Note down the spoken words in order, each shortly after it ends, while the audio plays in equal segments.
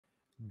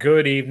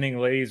Good evening,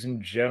 ladies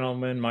and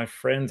gentlemen. My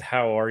friends,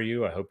 how are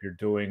you? I hope you're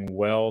doing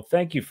well.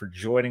 Thank you for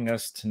joining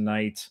us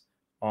tonight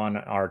on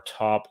our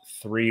top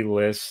three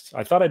list.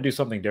 I thought I'd do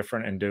something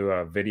different and do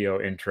a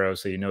video intro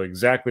so you know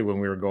exactly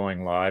when we were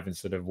going live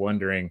instead of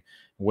wondering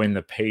when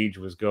the page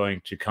was going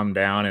to come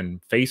down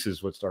and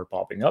faces would start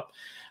popping up.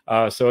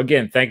 So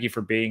again, thank you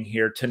for being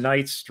here.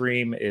 Tonight's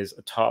stream is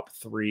a top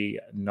three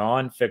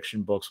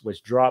nonfiction books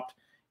which dropped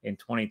in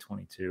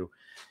 2022.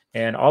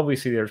 And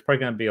obviously, there's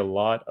probably going to be a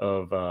lot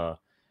of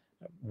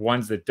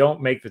ones that don't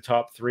make the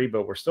top three,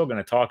 but we're still going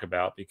to talk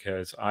about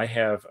because I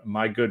have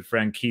my good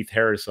friend Keith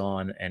Harris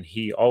on, and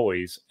he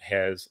always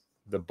has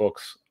the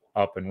books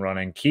up and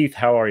running. Keith,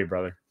 how are you,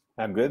 brother?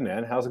 I'm good,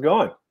 man. How's it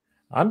going?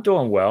 I'm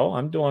doing well.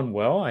 I'm doing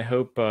well. I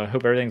hope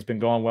everything's been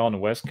going well on the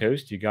West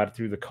Coast. You got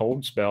through the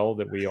cold spell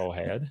that we all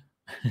had.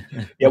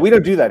 Yeah, we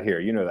don't do that here.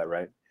 You know that,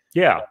 right?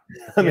 Yeah.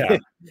 I mean,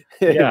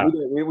 Yeah.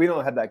 we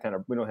don't have that kind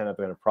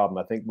of problem.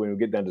 I think when we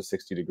get down to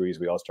 60 degrees,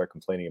 we all start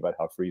complaining about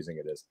how freezing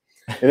it is,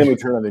 and then we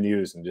turn on the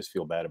news and just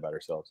feel bad about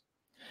ourselves.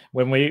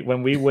 When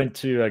we went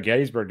to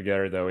Gettysburg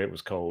together, though, it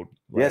was cold.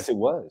 Yes, it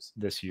was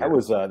this year.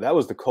 That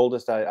was the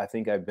coldest I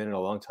think I've been in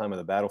a long time on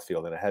the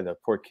battlefield, and I had the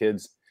poor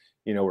kids,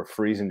 were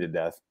freezing to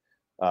death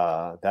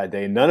that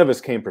day. None of us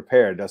came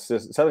prepared. That's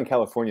just, Southern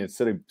California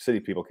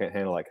city people can't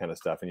handle that kind of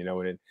stuff, and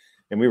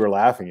and we were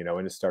laughing,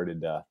 and it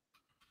started.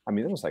 I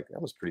mean,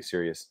 that was pretty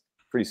serious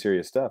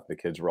stuff. The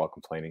kids were all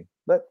complaining,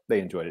 but they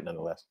enjoyed it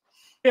nonetheless.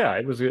 Yeah,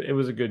 it was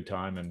a good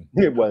time, and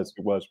it was.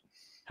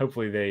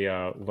 Hopefully, they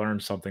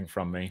learned something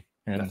from me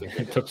and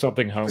took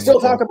something home. They still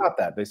talk about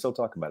that. They still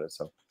talk about it.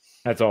 So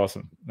that's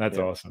awesome. That's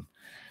awesome.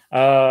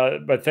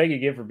 But thank you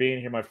again for being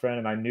here, my friend.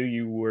 And I knew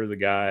you were the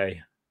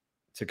guy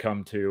to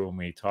come to when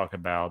we talk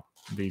about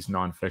these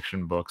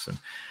nonfiction books,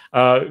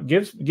 and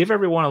give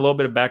everyone a little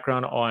bit of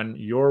background on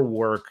your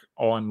work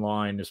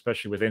online,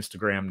 especially with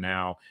Instagram.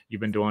 Now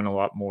you've been doing a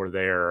lot more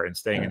there and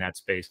staying in that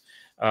space.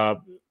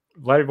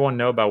 Let everyone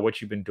know about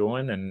what you've been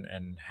doing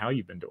and how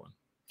you've been doing.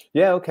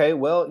 Yeah. Okay.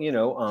 Well,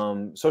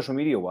 social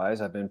media wise,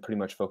 I've been pretty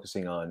much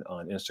focusing on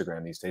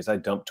Instagram these days. I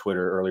dumped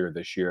Twitter earlier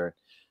this year.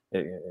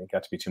 It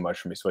got to be too much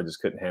for me, so I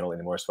just couldn't handle it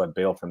anymore. So I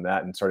bailed from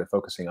that and started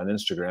focusing on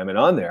Instagram. And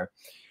on there,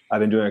 I've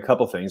been doing a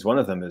couple things. One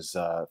of them is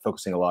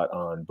focusing a lot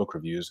on book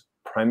reviews,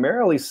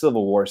 primarily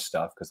Civil War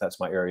stuff, because that's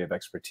my area of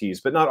expertise,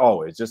 but not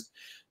always. Just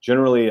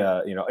generally,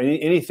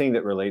 anything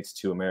that relates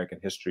to American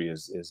history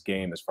is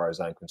game as far as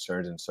I'm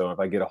concerned. And so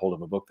if I get a hold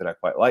of a book that I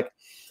quite like,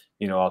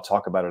 I'll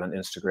talk about it on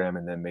Instagram,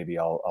 and then maybe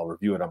I'll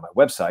review it on my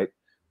website,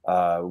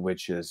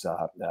 which is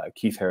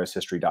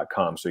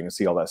keithharrishistory.com. So you can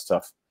see all that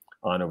stuff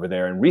on over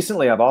there. And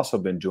recently, I've also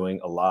been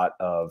doing a lot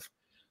of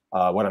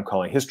what I'm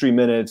calling history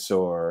minutes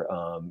or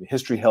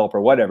history help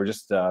or whatever,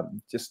 just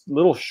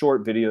little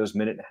short videos,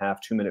 1.5,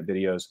 2-minute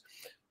videos,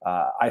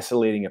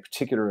 isolating a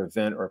particular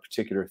event or a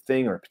particular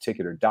thing or a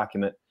particular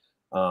document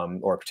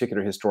or a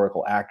particular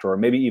historical act, or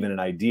maybe even an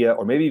idea,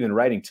 or maybe even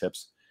writing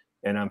tips.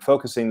 And I'm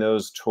focusing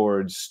those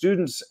towards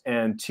students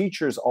and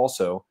teachers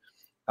also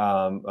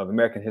of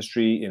American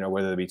history,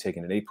 whether they be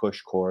taking an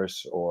APUSH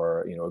course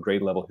or, a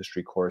grade level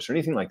history course or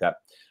anything like that,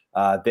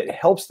 that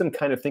helps them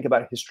kind of think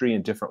about history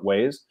in different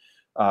ways.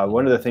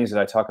 One of the things that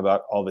I talk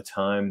about all the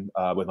time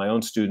with my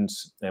own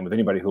students and with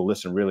anybody who will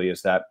listen really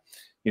is that,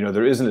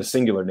 there isn't a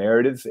singular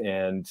narrative,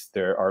 and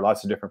there are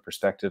lots of different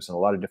perspectives and a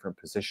lot of different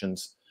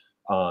positions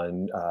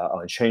on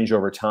change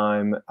over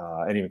time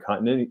and even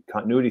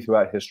continuity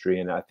throughout history.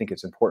 And I think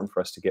it's important for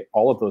us to get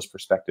all of those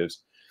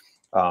perspectives,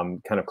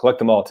 kind of collect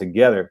them all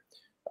together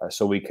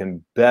so we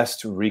can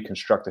best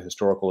reconstruct a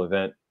historical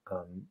event,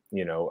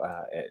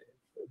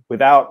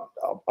 without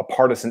a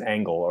partisan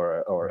angle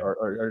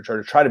or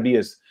try to be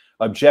as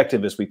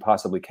objective as we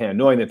possibly can,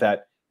 knowing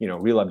that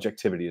real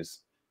objectivity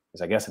is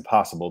I guess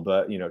impossible,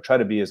 but try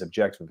to be as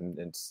objective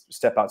and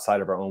step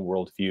outside of our own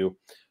worldview,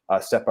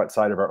 step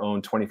outside of our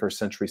own 21st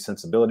century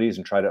sensibilities,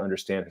 and try to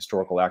understand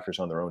historical actors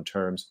on their own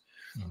terms,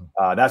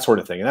 that sort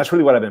of thing. And that's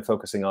really what I've been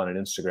focusing on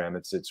Instagram.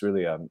 It's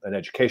really an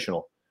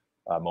educational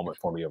moment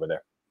for me over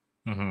there.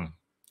 Mm-hmm.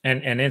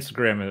 And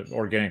Instagram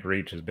organic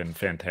reach has been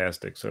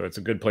fantastic, so it's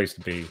a good place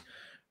to be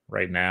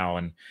right now.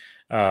 And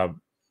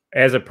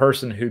as a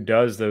person who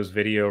does those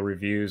video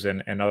reviews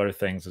and other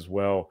things as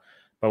well,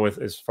 but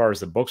as far as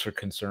the books are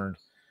concerned,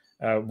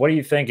 what do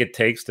you think it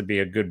takes to be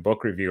a good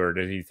book reviewer?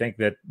 Do you think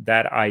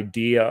that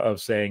idea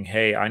of saying,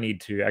 hey, I need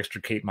to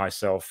extricate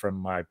myself from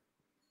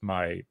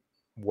my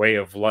way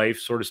of life,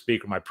 so to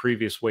speak, or my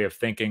previous way of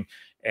thinking,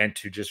 and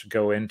to just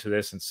go into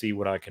this and see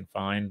what I can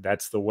find,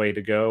 that's the way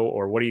to go?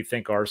 Or what do you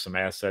think are some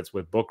assets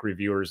with book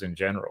reviewers in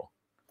general?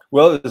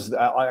 Well,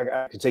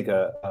 I can take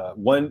I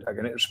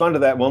can respond to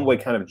that one way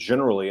kind of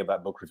generally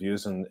about book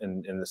reviews. And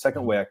the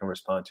second way I can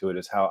respond to it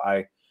is how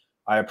I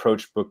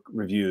approach book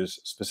reviews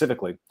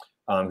specifically,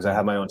 because I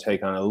have my own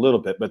take on it a little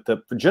bit. But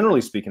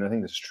generally speaking, I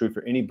think this is true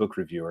for any book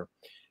reviewer,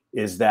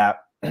 is that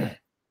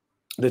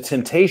the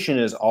temptation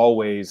is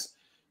always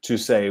to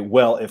say,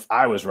 well, if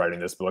I was writing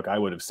this book, I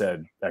would have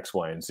said X,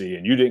 Y, and Z,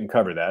 and you didn't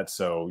cover that.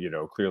 So,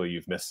 clearly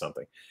you've missed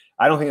something.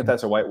 I don't think that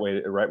that's a right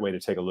way to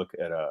take a look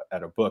at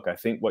a book. I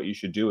think what you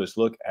should do is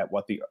look at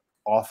what the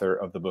author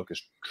of the book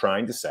is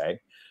trying to say,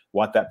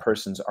 what that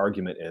person's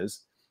argument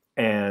is,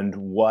 and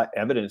what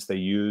evidence they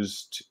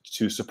used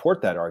to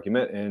support that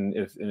argument,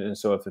 and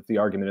so if the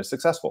argument is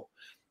successful.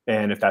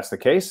 And if that's the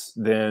case,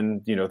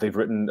 then they've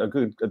written a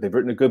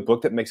good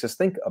book that makes us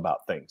think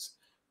about things.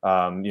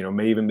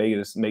 May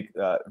even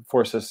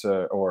force us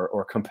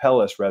or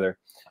compel us rather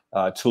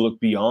to look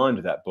beyond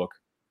that book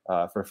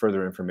for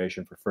further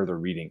information, for further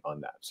reading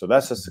on that. So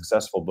that's a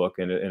successful book,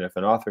 and if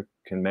an author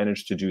can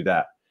manage to do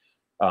that,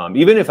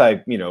 even if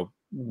I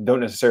don't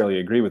necessarily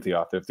agree with the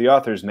author, if the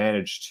author's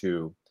managed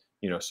to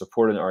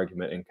support an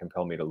argument and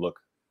compel me to look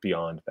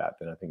beyond that,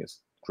 then I think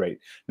it's great.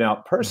 Now,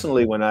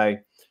 personally, when I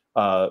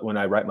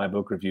write my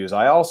book reviews,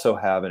 I also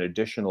have an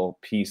additional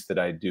piece that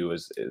I do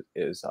is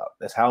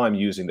how I'm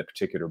using the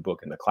particular book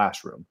in the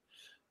classroom.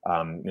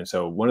 And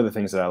so one of the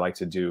things that I like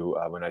to do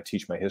when I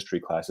teach my history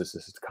classes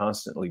is to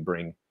constantly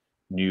bring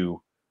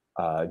new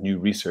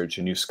research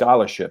and new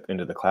scholarship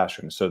into the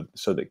classroom, so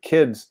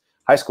that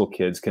high school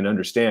kids can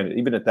understand,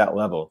 even at that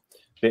level,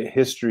 that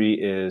history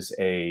is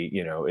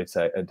it's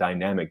a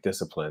dynamic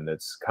discipline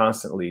that's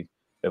constantly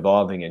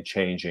evolving and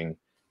changing.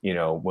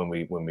 When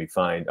we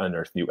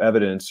unearth new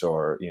evidence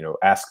or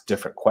ask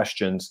different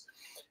questions,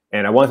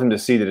 and I want them to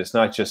see that it's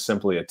not just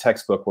simply a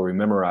textbook where we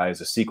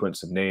memorize a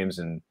sequence of names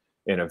and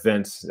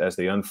events as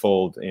they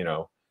unfold,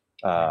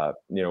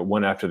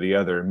 one after the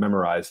other,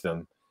 memorize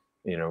them,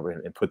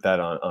 and put that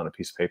on a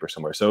piece of paper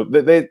somewhere. So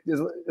they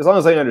as long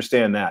as they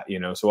understand that,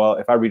 so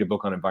if I read a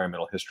book on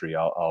environmental history,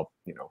 I'll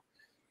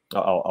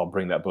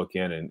bring that book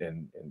in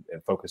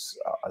and focus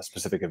a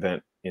specific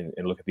event and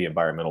look at the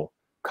environmental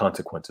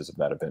consequences of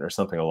that event or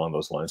something along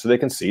those lines, so they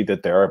can see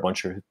that there are a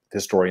bunch of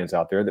historians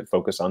out there that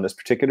focus on this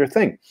particular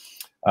thing,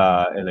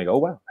 and they go, oh,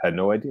 wow, had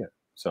no idea.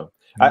 So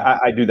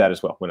I do that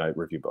as well when I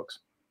review books.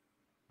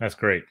 That's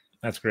great.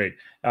 That's great.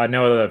 I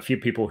know a few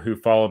people who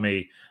follow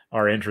me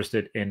are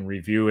interested in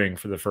reviewing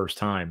for the first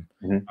time.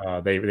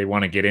 They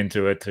want to get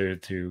into it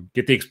to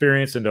get the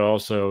experience and to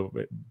also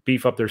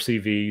beef up their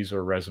CVs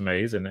or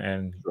resumes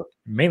and Sure.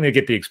 mainly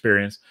get the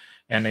experience,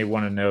 and they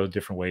want to know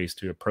different ways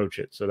to approach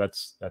it. So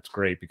that's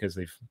great, because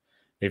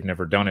they've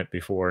never done it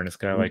before, and it's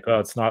kind of like, oh,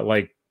 it's not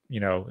like,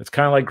 it's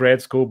kind of like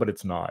grad school, but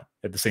it's not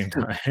at the same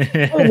time.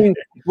 Well, I mean,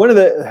 one of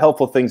the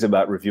helpful things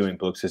about reviewing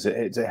books is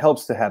it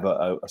helps to have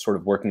a sort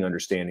of working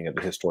understanding of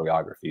the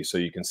historiography, so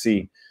you can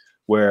see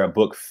where a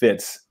book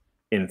fits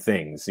in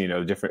things,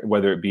 different,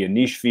 whether it be a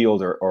niche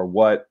field or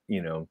what,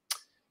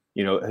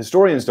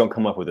 historians don't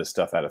come up with this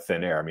stuff out of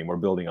thin air. I mean, we're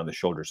building on the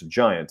shoulders of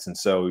giants. And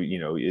so,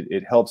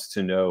 it helps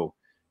to know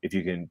if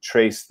you can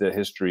trace the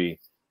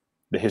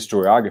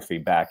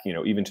historiography back,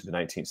 even to the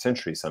 19th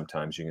century.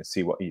 Sometimes you can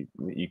see what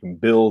you can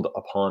build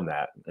upon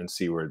that and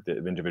see where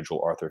the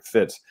individual author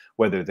fits,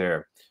 whether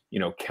they're,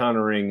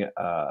 countering,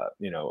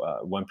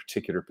 one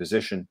particular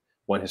position,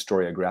 one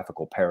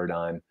historiographical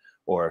paradigm,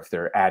 or if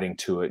they're adding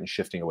to it and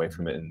shifting away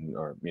from it, in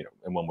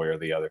one way or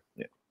the other.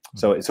 Yeah.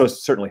 So it's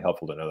certainly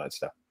helpful to know that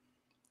stuff.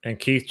 And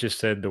Keith just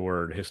said the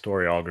word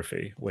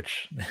historiography,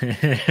 which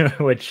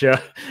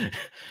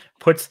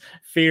puts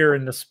fear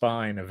in the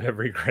spine of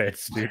every grad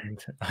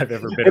student I've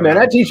ever been. Hey, man,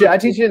 I teach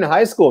it in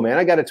high school, man.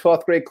 I got a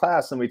 12th grade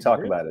class and we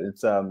talk about it.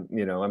 It's I'm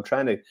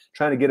trying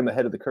to get them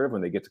ahead of the curve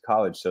when they get to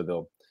college, so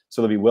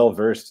they'll be well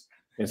versed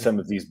in some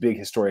of these big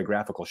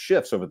historiographical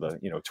shifts over the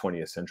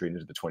 20th century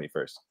into the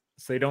 21st.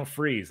 So they don't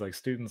freeze like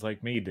students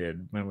like me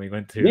did when we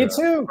went to me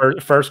too.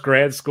 First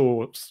grad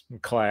school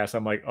class.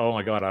 I'm like, oh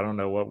my God, I don't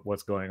know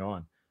what's going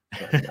on.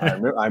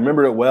 I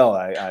remember it well.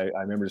 I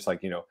remember just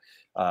like,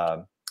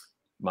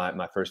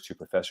 my first two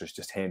professors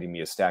just handing me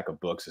a stack of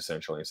books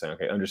essentially and saying,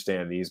 okay,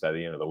 understand these by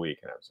the end of the week.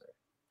 And I was like,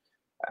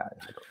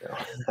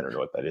 I don't know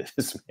what that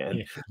is, man.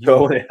 Yeah,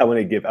 so I want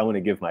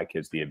to give my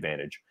kids the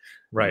advantage.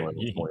 Right.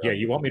 Yeah.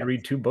 You want me to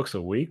read 2 books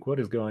a week? What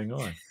is going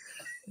on?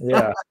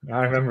 Yeah, I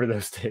remember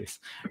those days.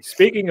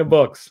 Speaking of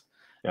books,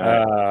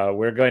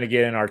 we're going to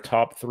get in our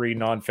top 3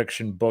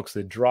 nonfiction books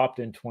that dropped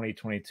in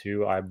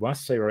 2022. I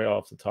must say right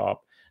off the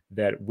top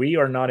that we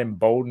are not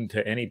emboldened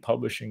to any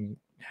publishing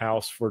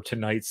house for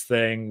tonight's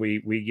thing.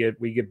 We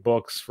get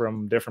books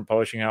from different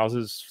publishing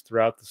houses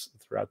throughout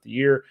the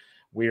year.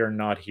 We are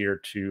not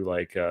here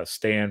to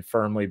stand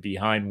firmly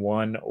behind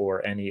one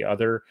or any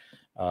other.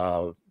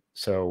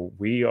 So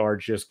we are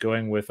just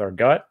going with our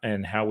gut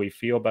and how we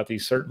feel about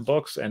these certain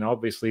books, and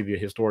obviously the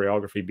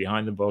historiography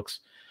behind the books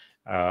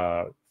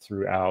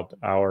throughout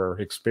our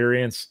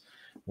experience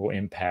will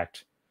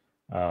impact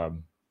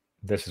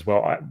this as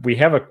well. We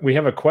have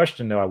a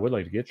question though I would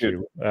like to get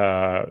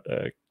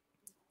to.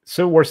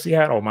 So we're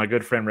Seattle, my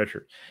good friend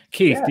Richard.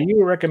 Keith, do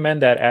you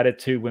recommend that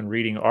attitude when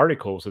reading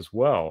articles as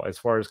well, as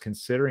far as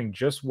considering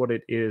just what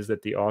it is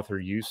that the author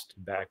used to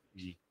back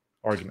the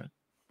argument?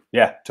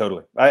 Yeah,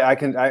 totally. I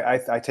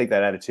take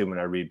that attitude when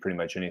I read pretty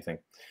much anything.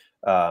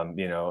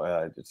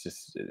 It's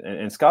just,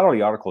 and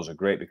scholarly articles are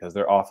great because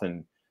they're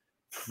often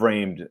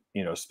framed,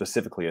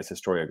 specifically as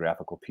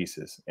historiographical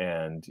pieces.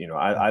 And,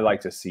 I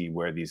like to see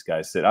where these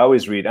guys sit. I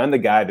always read, I'm the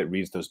guy that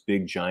reads those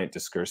big, giant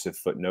discursive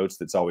footnotes.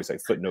 That's always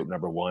like footnote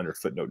number 1 or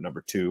footnote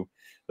number 2,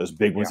 those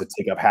big ones that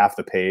take up half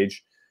the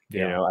page.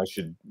 I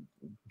should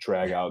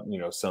drag out,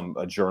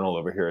 a journal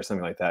over here or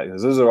something like that,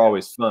 because those are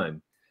always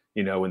fun.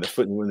 When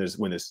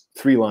there's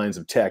 3 lines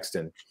of text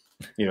and,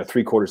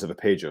 3/4 of a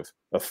page of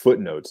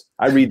footnotes.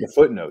 I read the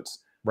footnotes.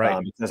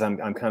 Right. Because I'm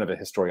kind of a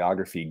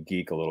historiography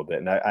geek a little bit.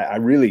 And I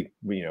really,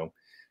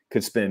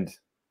 could spend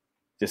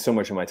just so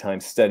much of my time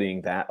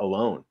studying that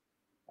alone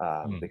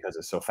because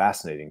it's so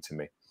fascinating to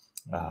me.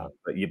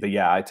 But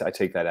yeah, I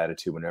take that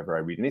attitude whenever I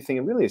read anything.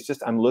 And really, it's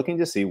just, I'm looking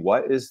to see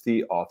what is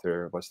the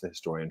author, what's the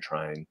historian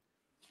trying,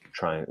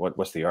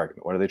 what's the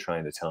argument? What are they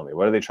trying to tell me?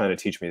 What are they trying to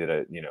teach me that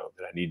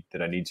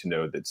I need to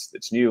know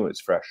that's new,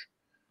 it's fresh,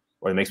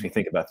 or it makes me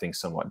think about things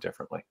somewhat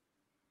differently.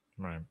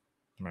 Right.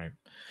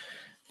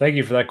 Thank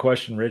you for that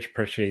question, Rich.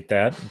 Appreciate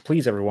that. And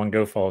please, everyone,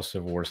 go follow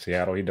Civil War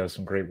Seattle. He does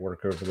some great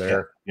work over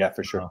there. Yeah,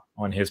 for sure.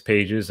 On his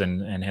pages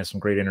and has some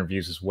great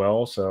interviews as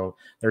well. So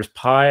there's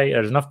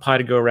enough pie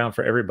to go around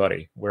for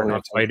everybody. We're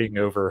not fighting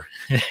over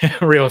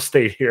real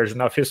estate here. There's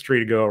enough history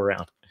to go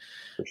around.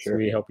 For sure. So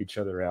we help each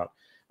other out.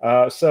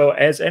 So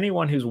as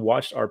anyone who's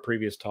watched our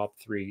previous top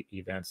 3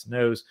 events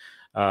knows,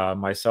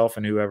 myself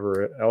and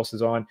whoever else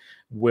is on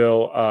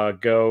will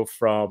go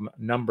from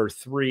number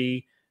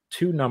 3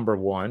 to number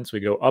 1. So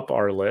we go up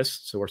our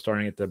list. So we're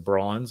starting at the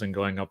bronze and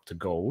going up to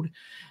gold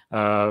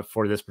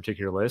for this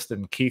particular list.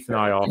 And Keith and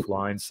I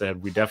offline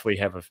said we definitely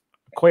have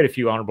quite a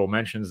few honorable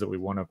mentions that we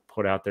want to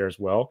put out there as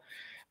well.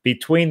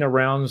 Between the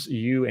rounds,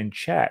 you and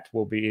chat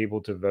will be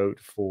able to vote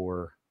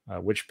for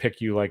which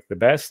pick you like the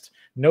best.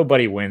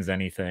 Nobody wins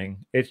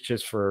anything. It's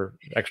just for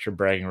extra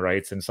bragging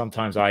rights. And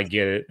sometimes I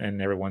get it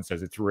and everyone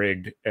says it's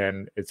rigged,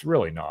 and it's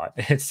really not.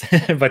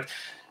 But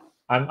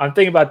I'm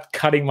thinking about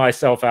cutting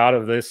myself out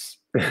of this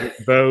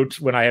vote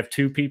when I have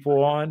 2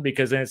 people on,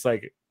 because then it's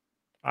like,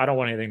 I don't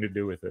want anything to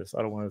do with this.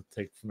 I don't want to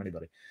take from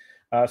anybody.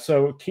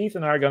 So Keith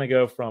and I are going to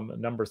go from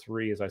number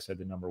 3, as I said,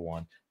 to number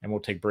 1, and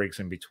we'll take breaks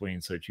in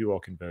between so that you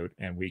all can vote,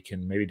 and we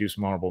can maybe do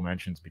some honorable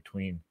mentions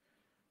between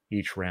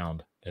each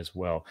round as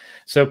well.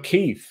 So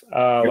Keith,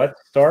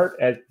 let's start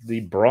at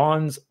the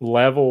bronze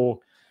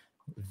level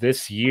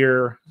this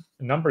year,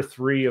 number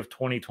 3 of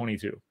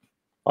 2022.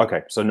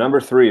 Okay, so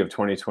number 3 of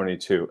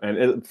 2022.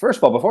 And first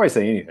of all, before I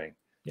say anything,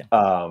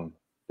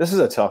 this is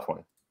a tough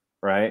one,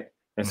 right?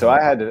 And so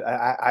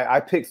I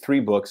picked 3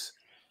 books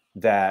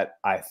that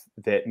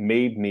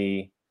made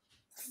me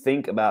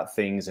think about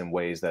things in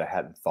ways that I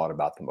hadn't thought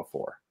about them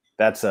before.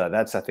 That's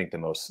I think the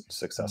most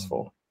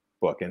successful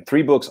book, and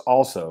 3 books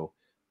also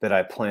that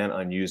I plan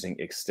on using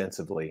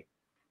extensively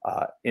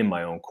in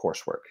my own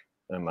coursework,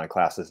 in my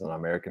classes on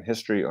American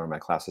history or in my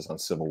classes on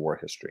Civil War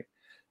history.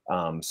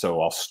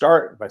 So I'll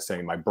start by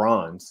saying my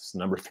bronze,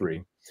 number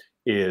 3,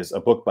 is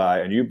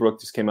a new book.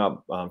 This came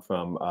out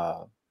from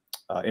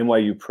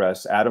NYU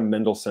Press, Adam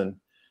Mendelsohn,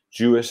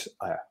 Jewish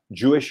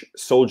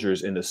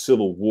Soldiers in the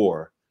Civil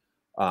War.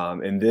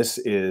 And this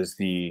is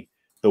the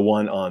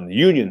one on the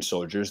Union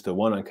soldiers. The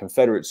one on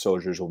Confederate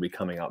soldiers will be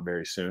coming out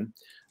very soon.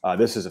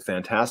 This is a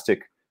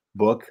fantastic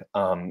book.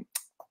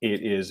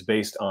 It is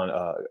based on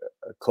a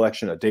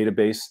collection, a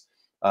database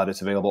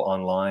that's available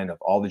online of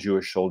all the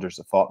Jewish soldiers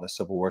that fought in the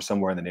Civil War,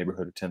 somewhere in the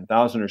neighborhood of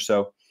 10,000 or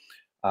so.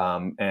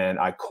 And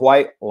I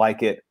quite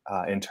like it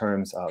in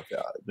terms of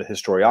the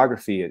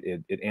historiography.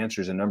 It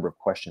answers a number of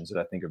questions that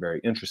I think are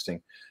very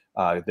interesting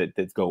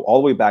that go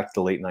all the way back to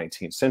the late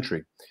 19th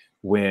century,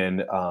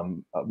 when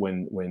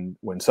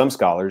some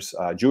scholars,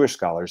 Jewish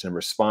scholars, in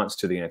response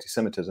to the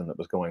anti-Semitism that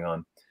was going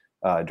on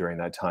during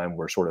that time,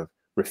 were sort of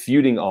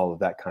refuting all of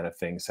that kind of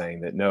thing,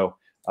 saying that no,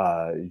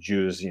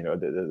 Jews,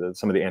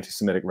 some of the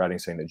anti-Semitic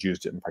writings saying that Jews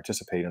didn't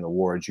participate in the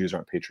war, Jews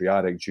aren't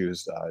patriotic,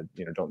 Jews,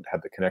 don't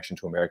have the connection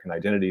to American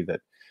identity that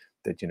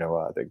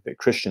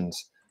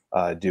Christians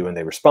do, and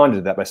they responded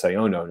to that by saying,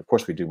 "Oh no, of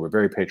course we do. We're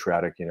very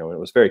patriotic." And it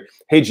was very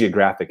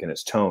hagiographic in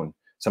its tone,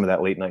 some of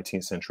that late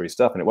 19th century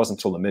stuff. And it wasn't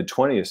until the mid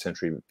 20th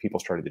century people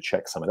started to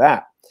check some of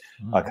that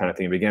kind of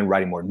thing, and began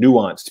writing more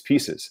nuanced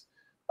pieces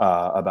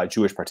about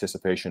Jewish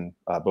participation,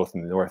 both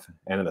in the North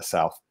and in the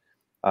South.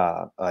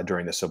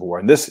 During the Civil War.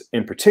 And this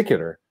in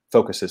particular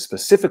focuses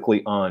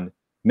specifically on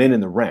men in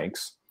the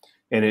ranks,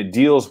 and it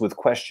deals with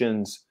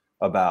questions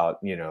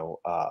about,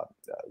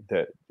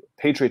 the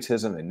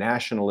patriotism and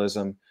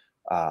nationalism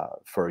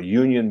for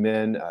Union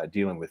men,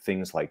 dealing with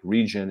things like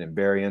region and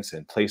variance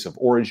and place of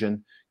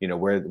origin,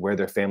 where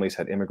their families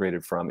had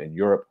immigrated from in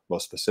Europe,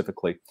 most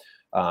specifically.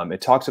 It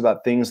talks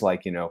about things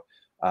like,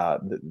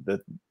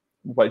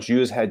 what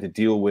Jews had to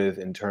deal with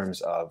in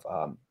terms of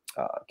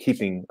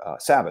keeping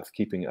Sabbath,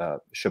 keeping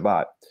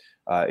Shabbat.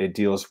 It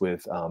deals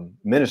with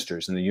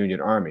ministers in the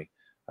Union Army,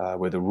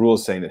 where the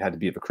rules saying that it had to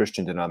be of a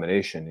Christian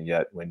denomination, and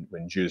yet when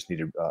Jews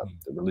needed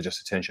the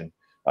religious attention,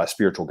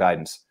 spiritual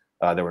guidance,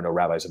 there were no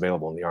rabbis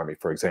available in the army,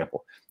 for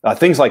example.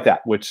 Things like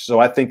that, so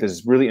I think this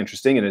is really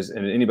interesting, and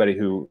anybody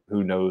who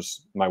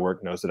knows my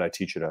work knows that I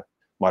teach at a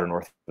modern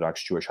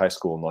Orthodox Jewish high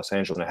school in Los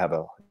Angeles, and I have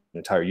a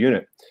entire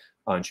unit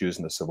on Jews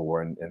in the Civil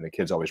War, and the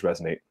kids always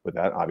resonate with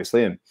that,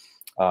 obviously. And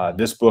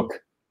this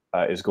book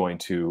is going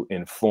to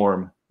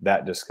inform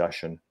that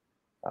discussion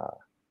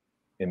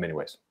in many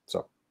ways.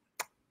 So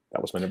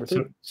that was my number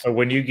 3. So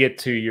when you get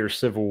to your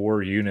Civil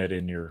War unit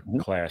in your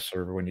class,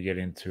 or when you get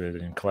into it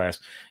in class,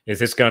 is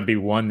this going to be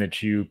one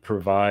that you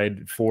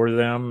provide for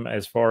them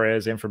as far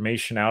as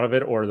information out of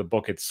it, or the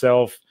book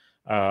itself,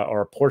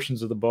 or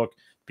portions of the book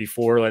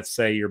before, let's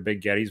say, your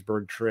big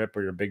Gettysburg trip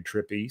or your big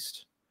trip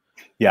east?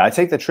 Yeah, I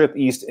take the trip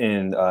east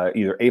in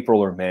either April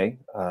or May,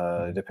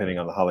 depending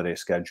on the holiday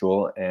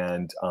schedule.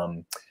 And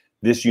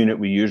this unit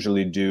we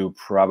usually do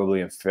probably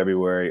in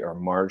February or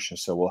March, and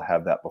so we'll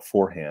have that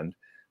beforehand.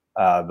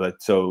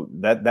 But so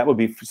that would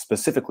be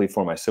specifically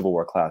for my Civil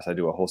War class. I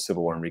do a whole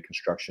Civil War and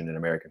Reconstruction in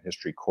American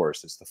history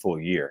course. It's the full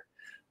year.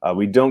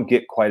 We don't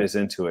get quite as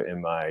into it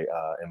in my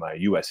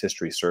U.S.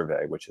 history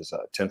survey, which is a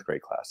 10th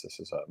grade class. This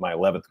is my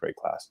 11th grade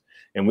class,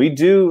 and we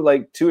do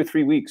like 2 or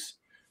 3 weeks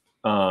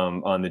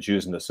on the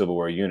Jews in the Civil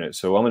War unit.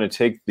 So I'm going to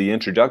take the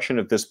introduction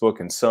of this book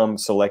and some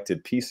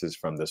selected pieces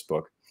from this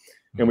book,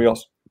 and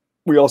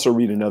we also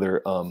read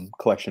another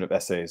collection of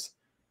essays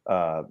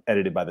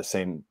edited by the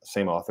same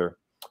author.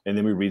 And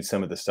then we read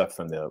some of the stuff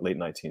from the late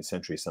 19th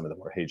century, some of the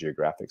more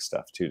hagiographic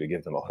stuff too, to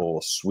give them a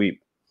whole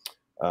sweep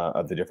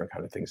of the different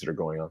kind of things that are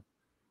going on.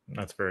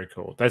 That's very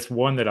cool. That's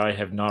one that I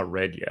have not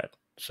read yet,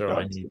 so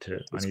I need to.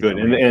 It's good,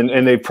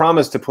 and they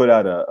promised to put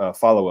out a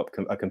follow-up,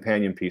 a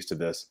companion piece to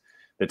this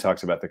that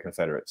talks about the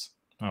Confederates.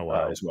 Oh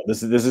wow! As well.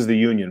 This is the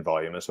Union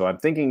volume, and so I'm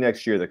thinking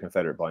next year the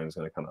Confederate volume is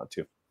going to come out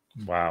too.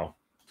 Wow,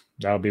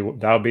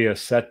 that'll be a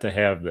set to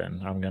have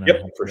then. I'm gonna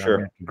for sure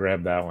gonna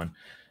grab that one,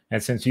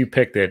 and since you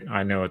picked it,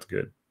 I know it's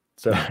good.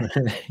 So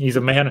he's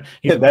a man.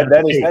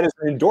 That is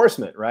an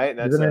endorsement, right?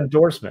 That's an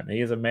endorsement. He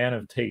is a man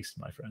of taste,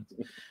 my friend.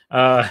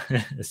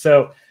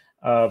 So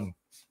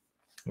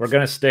we're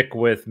going to stick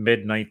with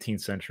mid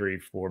 19th century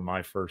for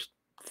my first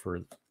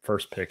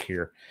pick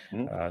here.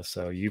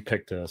 So you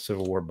picked a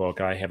Civil War book.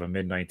 I have a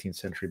mid 19th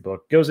century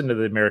book. Goes into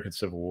the American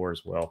Civil War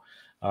as well.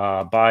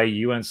 By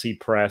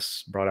UNC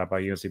Press, brought out by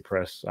UNC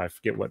Press. I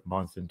forget what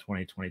month in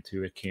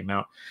 2022 it came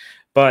out.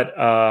 But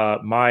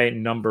my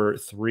number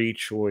 3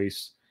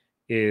 choice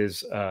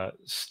is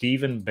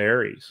Stephen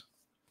Barry's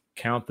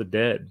Count the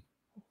Dead,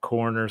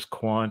 Coroners,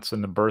 Quants,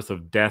 and the Birth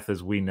of Death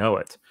as We Know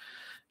It.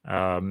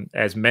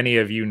 As many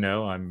of you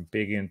know, I'm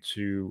big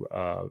into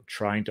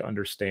trying to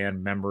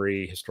understand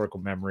memory, historical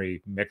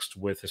memory mixed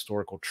with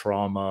historical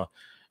trauma,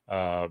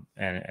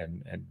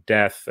 and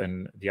death,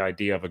 and the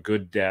idea of a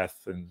good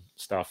death and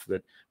stuff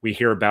that we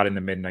hear about in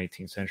the mid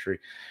 19th century.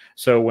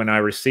 So when I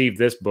received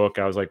this book,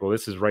 I was like, well,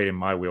 this is right in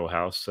my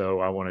wheelhouse. So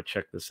I want to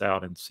check this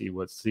out and see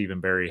what Stephen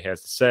Barry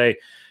has to say.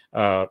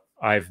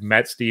 I've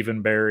met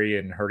Stephen Barry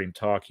and heard him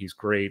talk. He's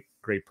great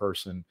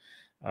person.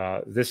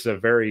 This is a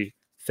very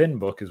thin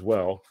book as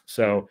well.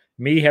 So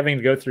me having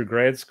to go through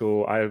grad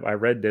school, I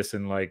read this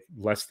in like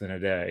less than a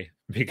day,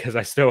 because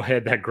I still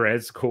had that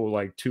grad school,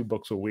 like 2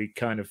 books a week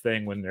kind of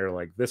thing when they're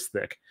like this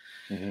thick.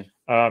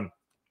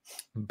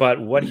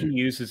 But what he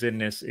uses in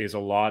this is a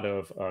lot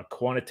of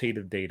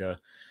quantitative data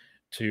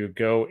to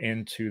go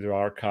into the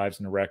archives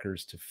and the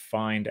records to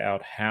find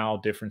out how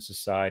different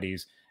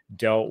societies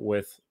dealt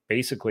with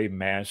basically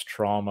mass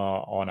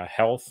trauma on a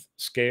health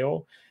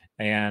scale,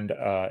 and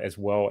as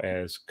well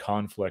as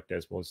conflict,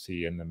 as we'll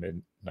see in the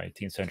mid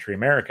 19th century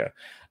America.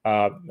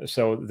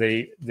 So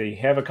they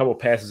have a couple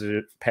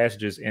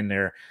passages in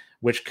there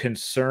which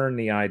concern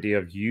the idea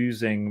of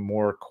using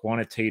more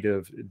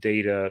quantitative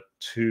data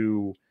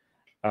to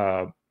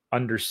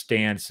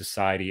understand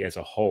society as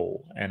a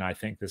whole. And I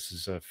think this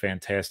is a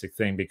fantastic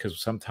thing, because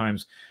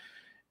sometimes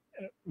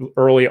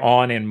early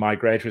on in my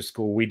graduate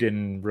school, we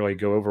didn't really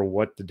go over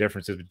what the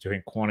difference is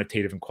between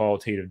quantitative and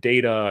qualitative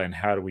data and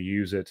how do we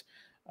use it.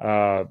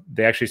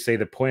 They actually say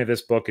the point of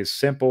this book is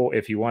simple.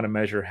 If you want to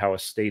measure how a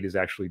state is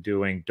actually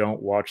doing,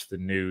 don't watch the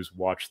news,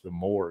 watch the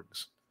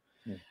morgues.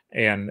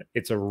 And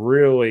it's a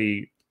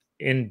really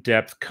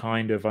in-depth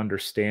kind of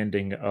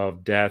understanding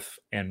of death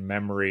and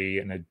memory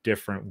in a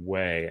different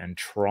way, and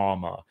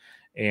trauma,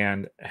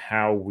 and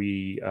how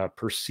we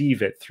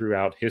perceive it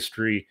throughout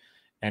history,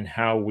 and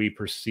how we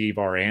perceive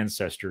our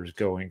ancestors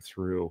going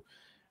through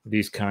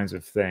these kinds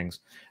of things.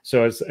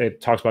 So it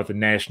talks about the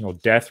national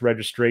death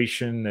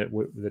registration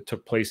that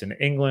took place in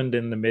England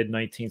in the mid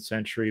 19th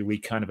century. We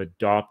kind of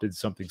adopted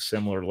something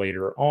similar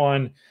later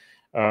on,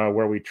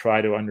 where we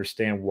try to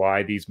understand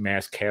why these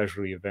mass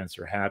casualty events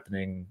are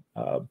happening,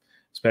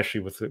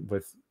 especially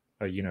with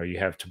you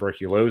have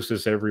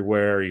tuberculosis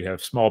everywhere, you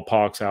have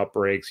smallpox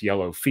outbreaks,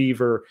 yellow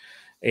fever,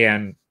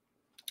 and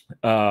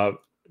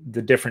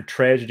the different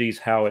tragedies,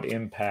 how it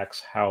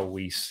impacts how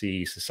we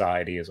see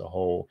society as a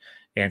whole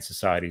and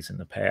societies in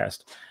the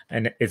past.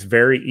 And it's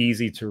very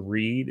easy to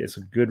read. It's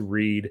a good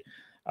read.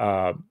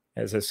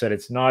 As I said,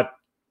 it's not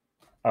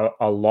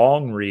a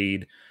long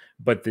read,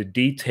 but the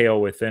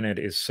detail within it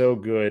is so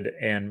good.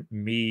 And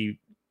me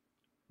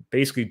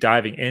basically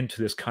diving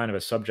into this kind of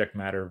a subject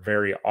matter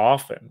very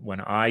often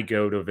when I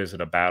go to visit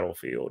a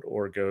battlefield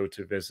or go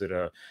to visit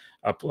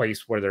a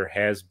place where there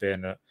has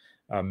been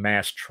a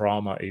mass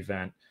trauma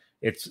event.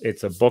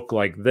 It's a book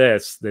like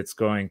this that's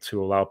going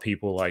to allow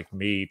people like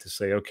me to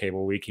say, okay,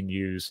 well, we can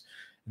use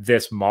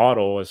this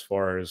model as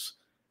far as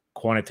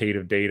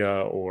quantitative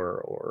data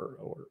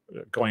or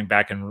going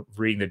back and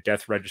reading the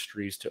death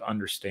registries to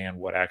understand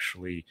what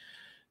actually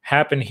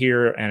happened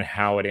here and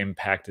how it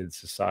impacted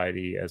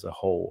society as a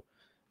whole.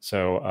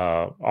 So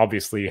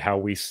obviously, how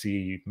we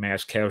see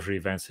mass casualty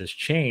events has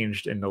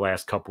changed in the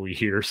last couple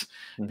of years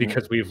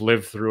because we've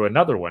lived through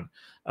another one.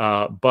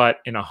 But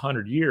in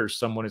 100 years,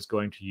 someone is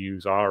going to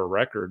use our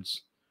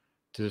records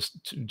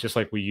just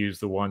like we use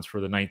the ones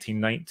for the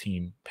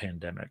 1919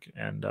 pandemic.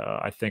 And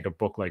I think a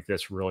book like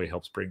this really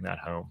helps bring that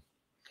home.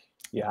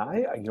 Yeah,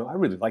 I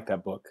really like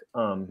that book.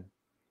 I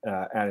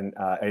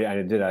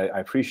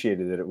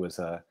appreciated that it was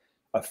a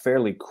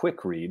fairly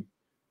quick read,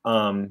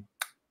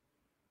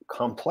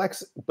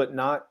 complex, but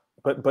not,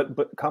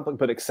 but complex,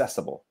 but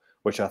accessible,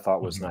 which I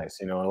thought was nice.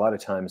 A lot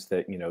of times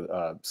that,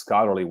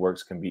 scholarly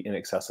works can be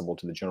inaccessible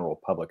to the general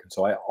public. And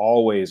so I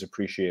always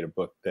appreciate a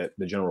book that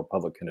the general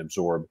public can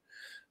absorb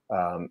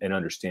and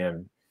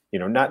understand.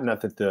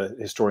 Not that the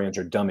historians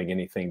are dumbing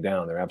anything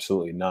down. They're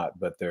absolutely not,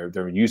 but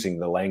they're using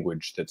the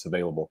language that's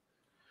available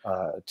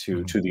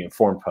to the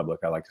informed public,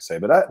 I like to say.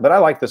 But I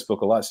like this book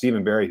a lot.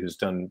 Stephen Barry, who's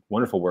done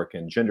wonderful work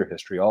in gender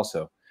history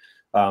also.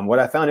 What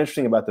I found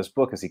interesting about this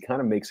book is he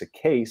kind of makes a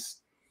case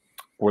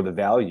for the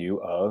value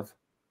of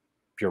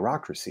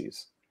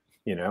bureaucracies,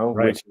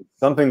 Right. which is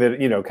something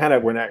that, kind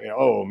of, we're not,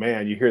 oh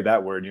man, you hear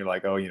that word and you're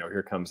like, oh,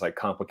 here comes like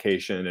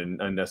complication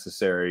and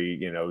unnecessary,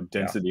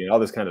 density and all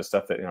this kind of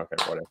stuff that, okay,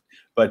 whatever.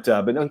 But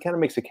no, he kind of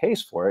makes a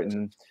case for it.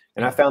 And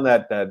I found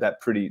that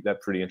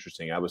pretty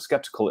interesting. I was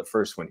skeptical at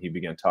first when he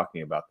began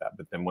talking about that,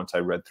 but then once I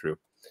read through,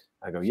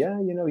 I go, yeah,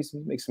 he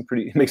makes some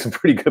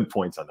pretty good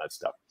points on that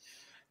stuff.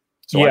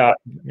 So yeah,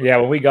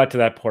 when we got to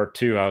that part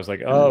too, I was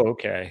like, oh,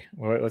 okay.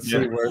 Well, let's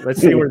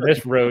see where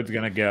this road's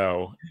gonna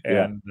go.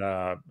 And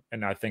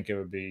I think it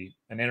would be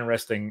an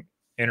interesting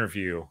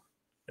interview,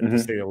 to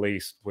say the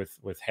least,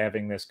 with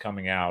having this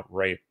coming out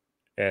right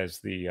as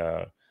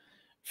the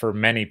for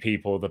many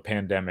people the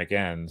pandemic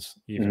ends,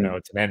 even though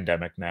it's an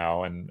endemic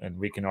now, and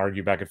we can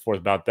argue back and forth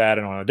about that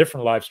and on a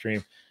different live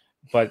stream.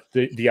 But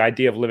the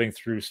idea of living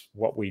through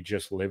what we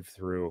just lived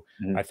through,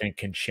 I think,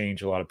 can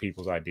change a lot of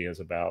people's ideas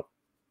about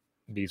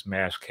these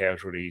mass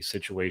casualty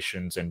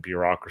situations and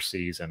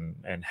bureaucracies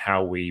and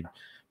how we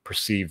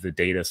perceive the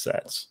data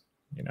sets,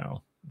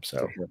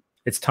 so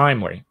it's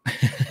timely.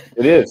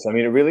 It is. I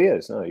mean, it really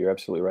is. No, you're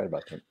absolutely right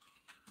about that.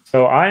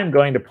 So I am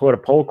going to put a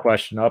poll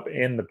question up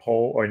in the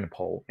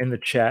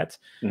chat,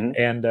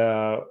 and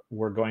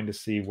we're going to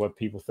see what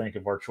people think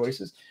of our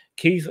choices.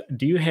 Keith,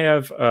 do you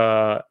have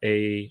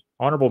a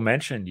honorable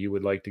mention you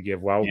would like to give?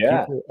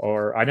 People,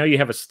 or I know you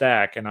have a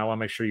stack, and I want to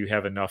make sure you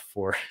have enough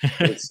for,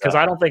 because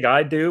I don't think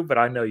I do, but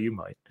I know you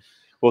might.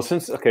 Well,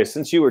 since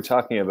you were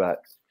talking about,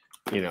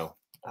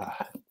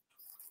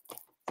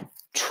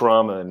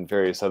 trauma and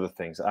various other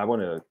things, I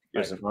want to,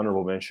 as an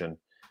honorable mention,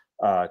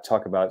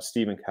 talk about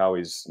Stephen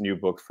Cowie's new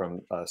book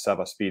from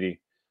Sava Speedy,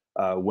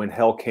 When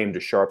Hell Came to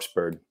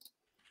Sharpsburg.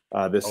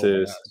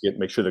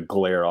 Make sure to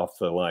glare off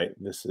the light.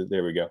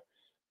 There we go.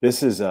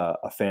 This is a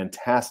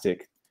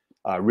fantastic,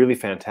 really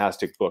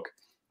fantastic book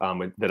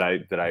that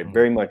I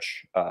very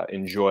much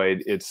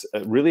enjoyed. It's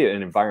really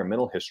an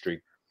environmental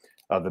history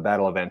of the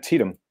Battle of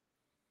Antietam,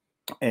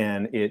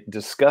 and it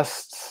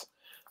discusses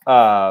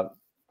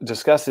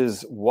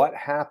what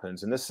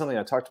happens. And this is something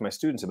I talk to my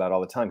students about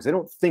all the time, because they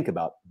don't think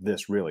about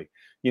this really.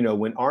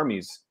 When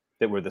armies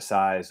that were the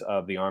size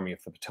of the Army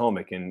of the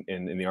Potomac in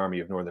the Army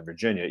of Northern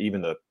Virginia,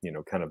 even the,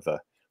 kind of the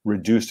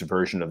reduced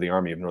version of the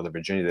Army of Northern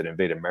Virginia that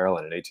invaded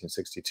Maryland in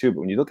 1862. But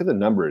when you look at the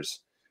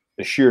numbers,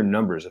 the sheer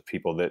numbers of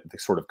people that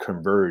sort of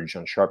converge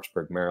on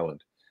Sharpsburg,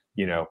 Maryland,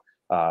 in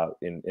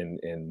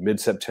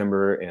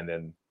mid-September, and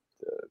then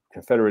the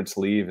Confederates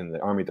leave and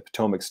the Army of the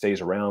Potomac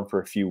stays around for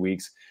a few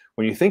weeks.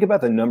 When you think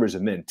about the numbers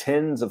of men,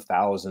 tens of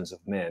thousands of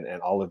men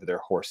and all of their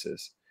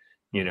horses,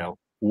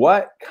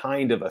 what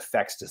kind of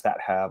effects does that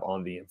have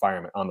on the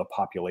environment, on the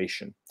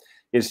population?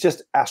 It's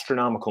just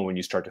astronomical when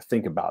you start to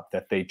think about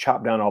that. They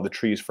chop down all the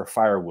trees for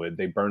firewood.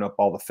 They burn up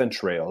all the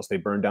fence rails. They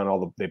burn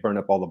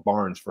up all the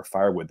barns for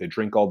firewood. They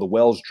drink all the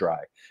wells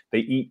dry. They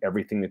eat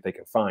everything that they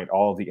can find,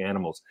 all of the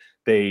animals.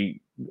 They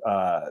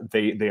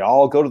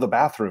all go to the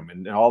bathroom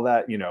and all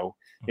that,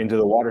 into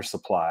the water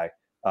supply.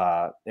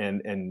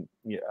 And then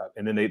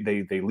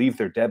they leave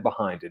their dead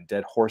behind, and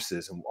dead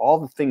horses, and all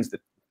the things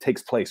that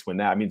takes place when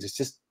that. I mean, it's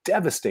just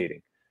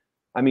devastating.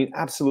 I mean,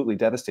 absolutely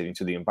devastating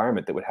to the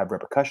environment that would have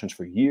repercussions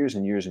for years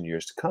and years and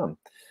years to come.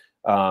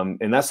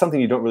 And that's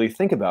something you don't really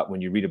think about when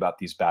you read about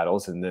these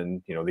battles, and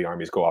then the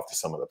armies go off to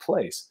some other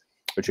place.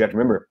 But you have to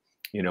remember,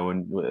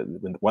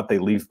 when what they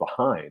leave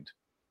behind.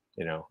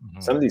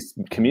 Some of these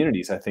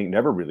communities, I think,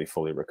 never really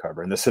fully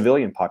recover, and the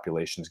civilian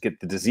populations get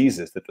the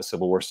diseases that the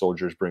Civil War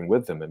soldiers bring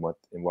with them, and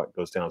what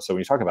goes down. So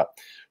when you talk about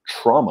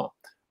trauma,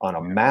 on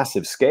a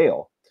massive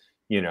scale,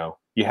 you know,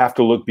 you have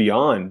to look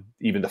beyond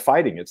even the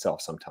fighting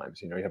itself.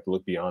 Sometimes, you know, you have to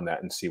look beyond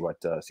that and see what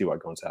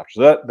goes after.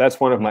 So that's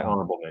one of my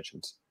honorable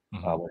mentions.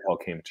 When Hell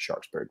Came to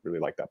Sharpsburg, really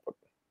like that book.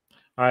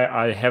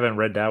 I haven't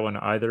read that one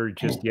either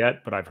just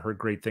yet, but I've heard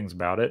great things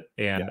about it,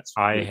 and Yes.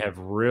 I have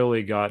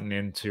really gotten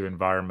into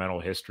environmental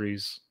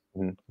histories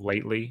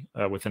lately,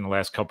 within the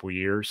last couple of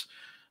years,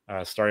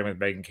 starting with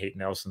Megan Kate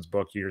Nelson's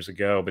book years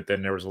ago, but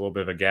then there was a little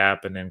bit of a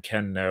gap, and then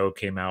Ken No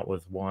came out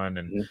with one,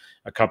 and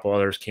a couple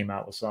others came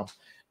out with some,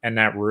 and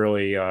that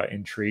really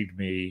intrigued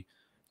me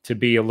to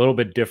be a little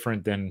bit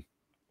different than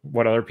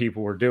what other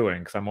people were doing,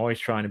 because I'm always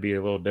trying to be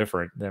a little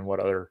different than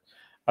what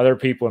other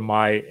people in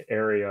my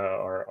area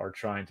are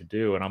trying to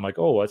do. And I'm like,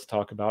 oh, let's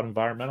talk about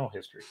environmental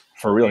history.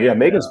 For real. Yeah.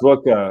 Megan's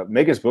book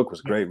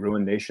was great.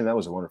 Ruined Nation. That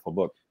was a wonderful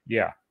book.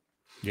 Yeah.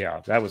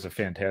 That was a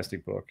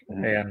fantastic book.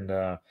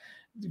 And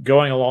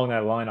going along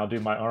that line, I'll do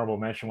my honorable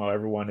mention while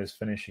everyone is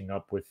finishing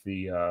up with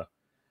the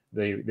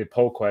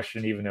poll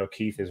question, even though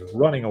Keith is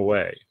running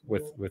away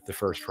with the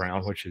first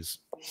round, which is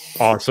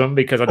awesome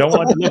because I don't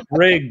want it to look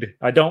rigged.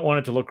 I don't want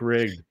it to look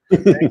rigged.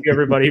 Thank you,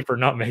 everybody, for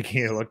not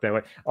making it look that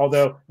way.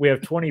 Although we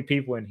have 20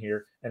 people in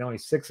here and only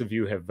 6 of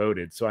you have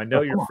voted. So I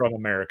know you're from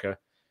America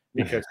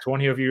because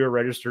 20 of you are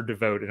registered to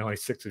vote and only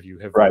 6 of you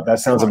have voted. Right. That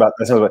sounds about.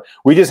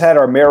 We just had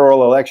our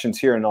mayoral elections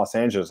here in Los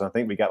Angeles. I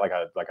think we got like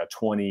a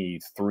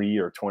 23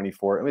 or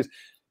 24. I mean,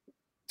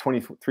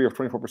 23 or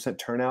 24%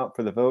 turnout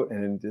for the vote.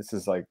 And this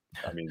is like,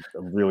 I mean,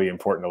 a really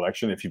important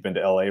election. If you've been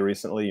to LA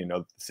recently, you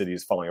know, the city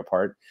is falling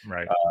apart.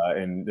 Right.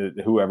 And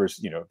whoever's,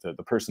 you know, the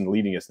person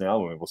leading us now,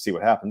 we'll see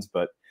what happens.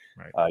 But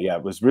yeah,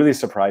 it was really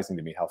surprising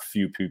to me how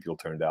few people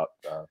turned out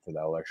for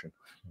that election.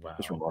 Wow.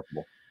 It's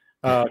remarkable.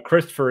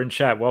 Christopher in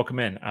chat, welcome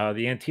in.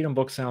 The Antietam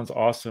book sounds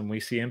awesome. We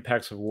see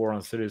impacts of war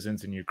on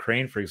citizens in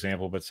Ukraine, for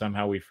example, but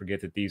somehow we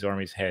forget that these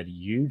armies had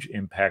huge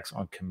impacts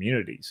on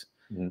communities.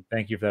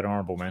 Thank you for that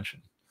honorable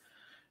mention.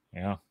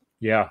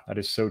 Yeah, that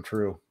is so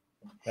true.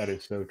 That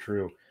is so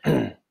true.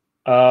 The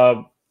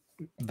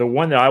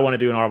one that I want to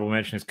do an honorable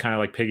mention is kind of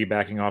like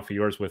piggybacking off of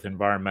yours with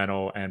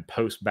environmental and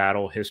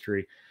post-battle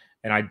history.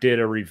 And I did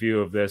a review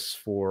of this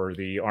for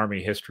the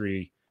Army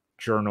History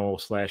Journal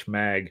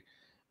 /mag.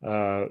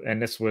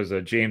 And this was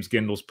James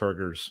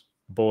Gindelsperger's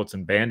Bullets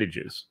and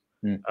Bandages,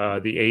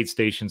 the aid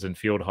stations and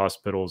field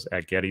hospitals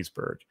at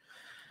Gettysburg.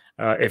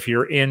 If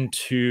you're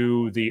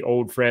into the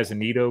old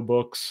Frazanito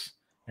books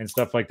and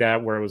stuff like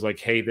that, where it was like,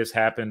 hey, this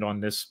happened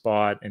on this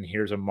spot, and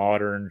here's a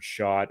modern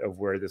shot of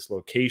where this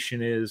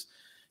location is,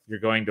 you're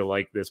going to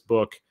like this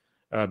book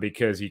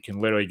because you can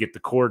literally get the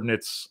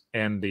coordinates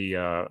and the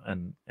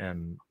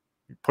and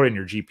put in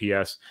your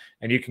GPS,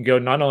 and you can go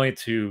not only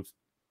to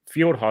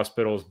field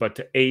hospitals but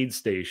to aid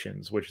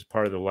stations, which is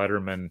part of the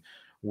Letterman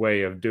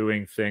way of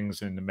doing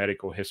things in the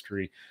medical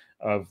history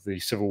of the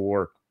Civil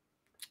War.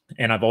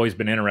 And I've always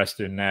been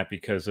interested in that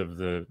because of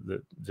the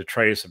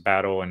trace of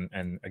battle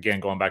and again,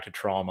 going back to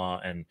trauma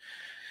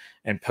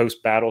and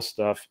post-battle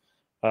stuff.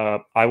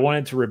 I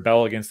wanted to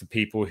rebel against the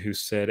people who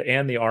said,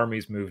 and the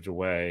armies moved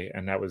away,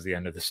 and that was the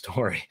end of the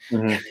story.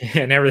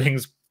 And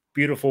everything's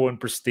beautiful and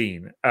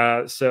pristine.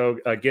 So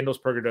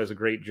Gindelsperger does a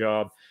great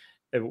job.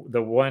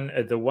 The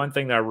one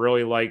thing that I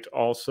really liked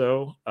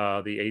also,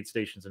 the aid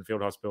stations and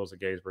field hospitals at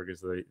Gettysburg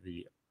is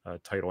the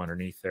title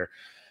underneath there.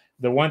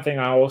 The one thing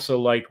I also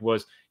liked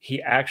was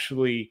he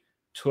actually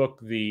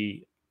took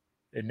the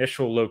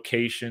initial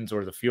locations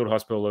or the field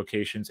hospital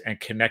locations and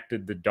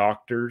connected the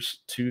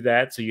doctors to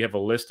that. So you have a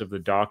list of the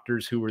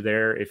doctors who were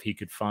there, if he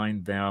could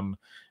find them,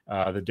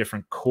 the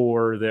different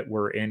corps that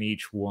were in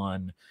each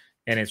one.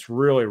 And it's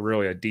really,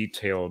 really a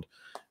detailed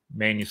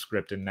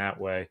manuscript in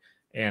that way.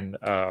 And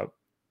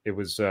it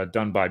was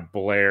done by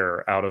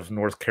Blair out of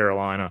North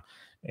Carolina.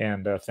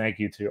 And thank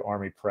you to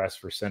Army Press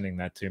for sending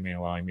that to me,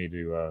 allowing me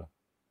to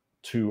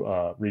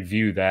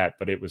review that.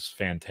 But it was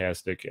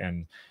fantastic.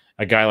 And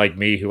a guy like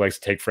me who likes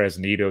to take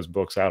Frazanito's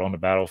books out on the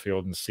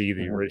battlefield and see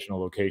the original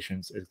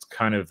locations, it's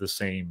kind of the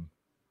same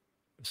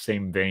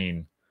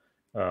vein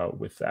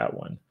with that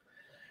one.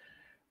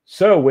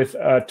 So with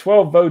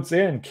 12 votes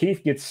in,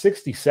 Keith gets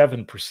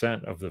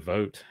 67% of the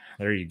vote.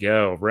 There you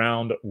go.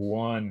 Round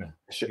one.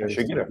 I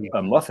should get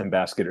a muffin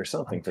basket or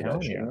something for that.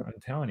 I'm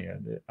telling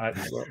you.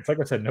 It's like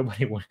I said,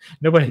 nobody.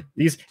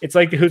 It's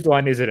like, whose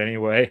line is it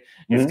anyway?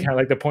 It's kind of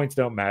like the points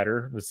don't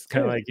matter. It's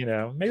kind of like,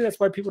 maybe that's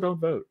why people don't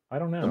vote.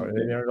 I I don't know.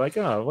 They're like,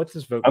 oh, what's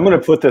this vote? I'm going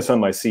to put this on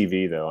my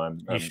CV though.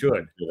 You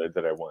should.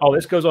 That I won. Oh,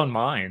 this goes on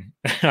mine.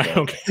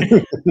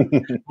 Okay.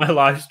 My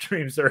live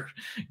streams are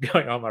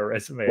going on my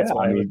resume. It's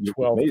why I have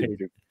 12 pages.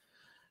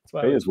 That's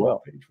why I have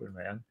 12 page one,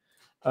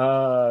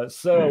 man.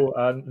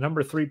 So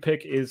number 3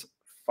 pick is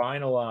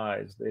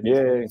finalized. It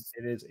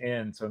is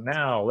in. So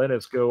now let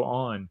us go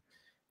on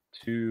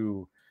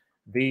to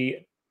the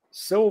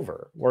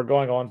silver. We're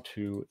going on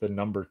to the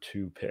number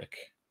 2 pick.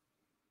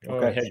 Go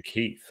ahead,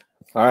 Keith.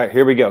 All right,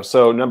 here we go.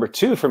 So number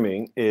 2 for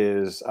me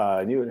is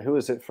who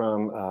is it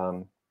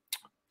from?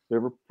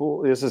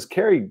 Liverpool. This is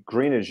Kerri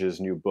Greenidge's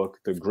new book,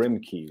 The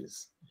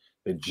Grimkes.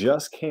 It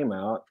just came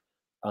out.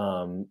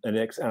 an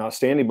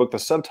outstanding book. The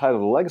subtitle,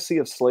 "The Legacy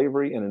of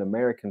Slavery in an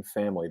American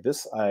Family."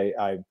 This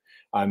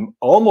I'm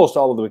almost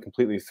all of the way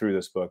completely through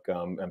this book.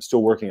 I'm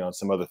still working on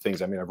some other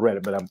things. I mean, I've read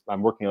it, but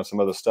I'm working on some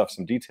other stuff,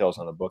 some details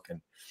on the book,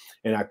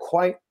 and I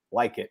quite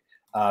like it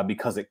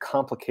because it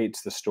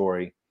complicates the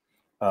story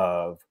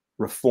of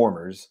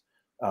reformers.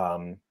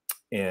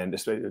 And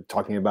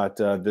talking about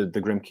the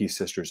Grimkes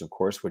sisters, of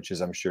course, which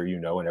is, I'm sure you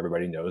know, and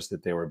everybody knows,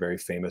 that they were very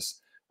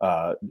famous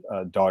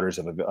daughters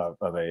of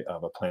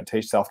a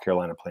plantation, South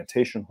Carolina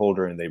plantation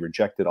holder, and they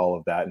rejected all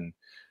of that, and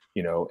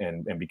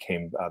and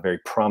became very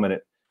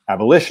prominent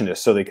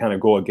abolitionists. So they kind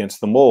of go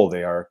against the mold.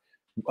 They are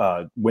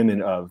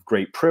women of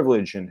great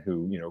privilege and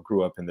who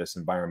grew up in this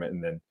environment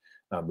and then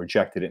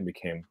rejected it and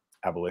became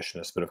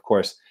abolitionists. But of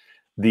course,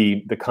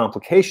 the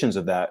complications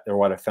of that are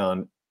what I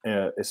found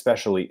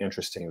especially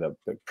interesting. The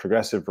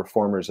progressive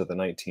reformers of the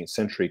 19th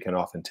century can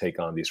often take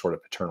on these sort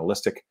of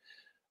paternalistic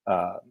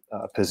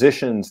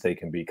positions. They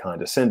can be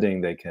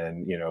condescending. They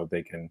can,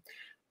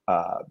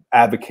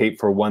 advocate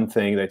for one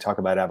thing. They talk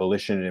about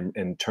abolition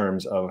in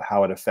terms of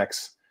how it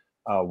affects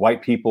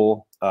white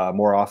people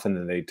more often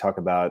than they talk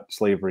about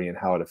slavery and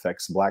how it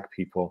affects Black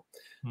people.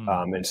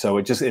 And so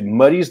it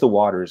muddies the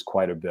waters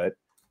quite a bit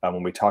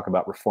when we talk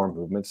about reform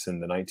movements in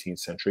the 19th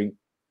century.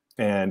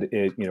 And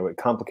it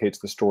complicates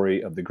the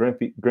story of the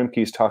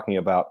Grimkes, talking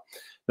about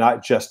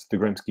not just the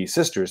Grimke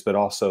sisters, but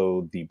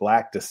also the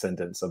Black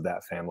descendants of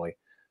that family,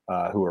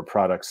 who are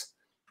products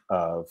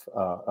of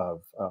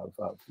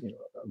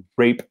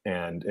rape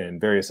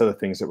and various other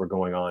things that were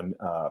going on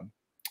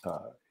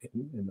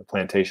in the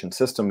plantation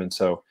system. And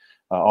so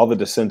all the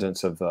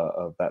descendants of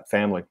that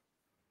family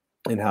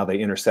and how they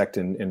intersect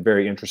in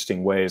very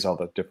interesting ways, all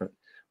the different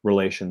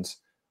relations.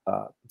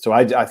 So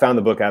I found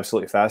the book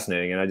absolutely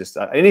fascinating, and I just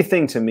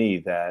anything to me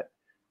that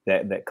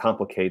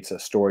complicates a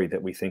story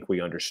that we think we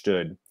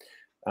understood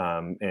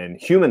and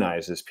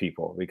humanizes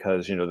people,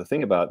 because the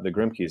thing about the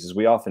Grimkes is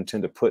we often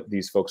tend to put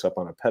these folks up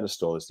on a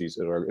pedestal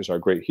as our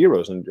great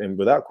heroes, and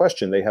without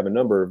question they have a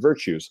number of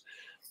virtues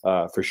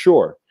for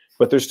sure,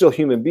 but they're still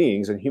human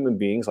beings, and human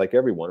beings, like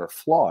everyone, are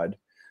flawed,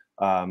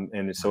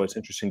 and so it's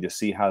interesting to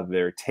see how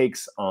their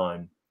takes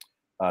on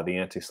the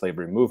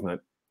anti-slavery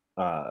movement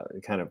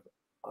kind of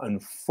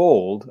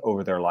unfold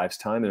over their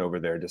lifetime and over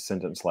their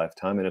descendants'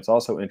 lifetime. And it's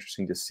also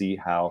interesting to see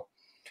how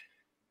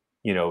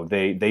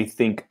they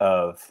think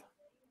of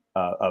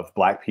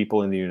Black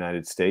people in the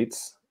United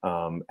States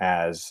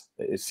as,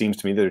 it seems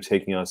to me, that they're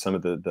taking on some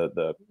of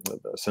the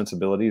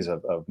sensibilities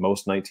of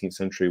most 19th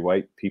century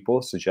white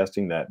people,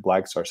 suggesting that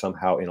Blacks are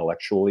somehow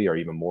intellectually or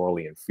even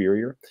morally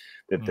inferior,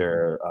 that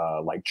they're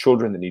like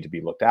children that need to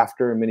be looked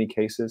after in many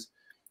cases.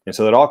 And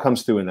so that all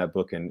comes through in that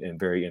book in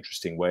very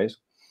interesting ways.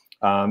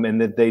 And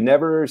that they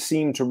never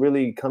seem to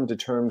really come to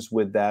terms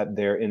with that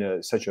they're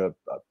in such a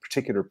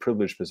particular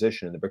privileged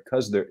position, and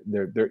because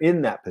they're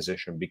in that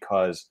position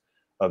because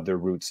of their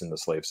roots in the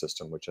slave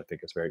system, which I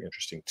think is very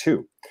interesting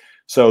too.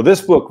 So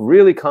this book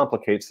really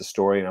complicates the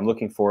story, and I'm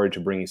looking forward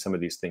to bringing some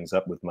of these things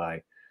up with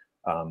my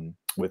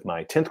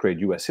 10th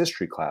grade U.S.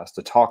 history class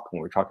to talk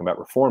when we're talking about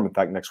reform. In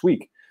fact, next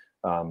week,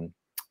 and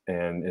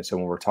so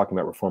when we're talking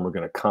about reform, we're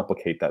going to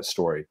complicate that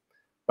story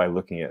by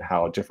looking at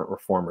how different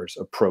reformers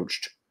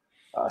approached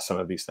some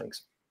of these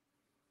things.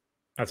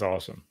 That's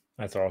awesome.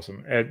 That's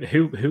awesome. And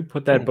who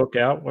put that book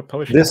out? What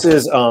publisher? This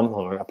is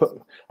hold on,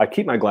 I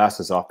keep my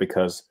glasses off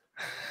because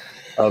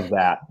of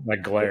that.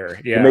 Like glare.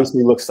 Yeah. It makes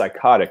me look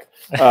psychotic.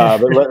 But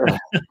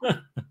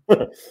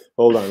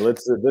hold on.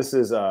 This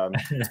is the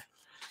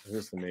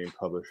main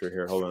publisher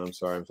here. Hold on. I'm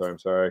sorry.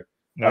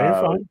 No, you're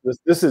fine.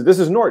 This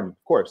is Norton,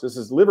 of course. This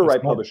is Liver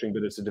Right Publishing,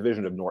 but it's a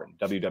division of Norton,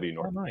 W.W.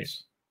 Norton. Oh,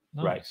 nice.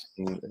 Right.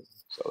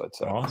 So that's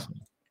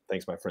awesome.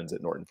 Thanks, my friends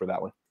at Norton, for that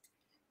one.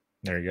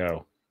 There you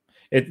go.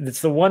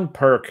 It's the one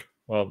perk,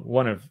 well,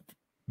 one of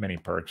many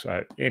perks,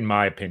 in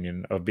my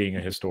opinion, of being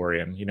a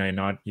historian.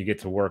 You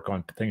get to work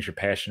on things you're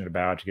passionate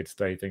about. You get to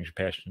study things you're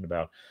passionate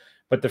about.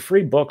 But the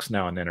free books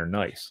now and then are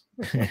nice.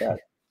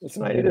 It's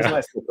nice. It is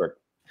nice to perk.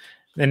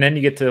 And then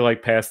you get to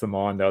pass them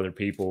on to other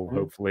people,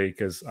 hopefully,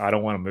 because I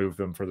don't want to move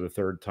them for the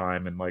third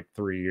time in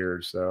 3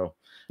 years. So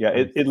yeah,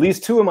 at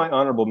least 2 of my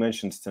honorable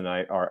mentions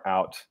tonight are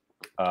out.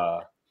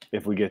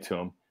 If we get to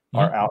them.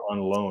 Are out on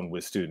loan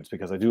with students,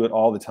 because I do it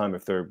all the time.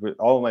 If they're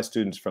all of my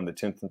students from the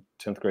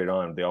 10th grade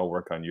on, they all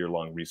work on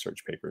year-long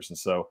research papers. And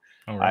so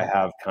I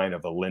have kind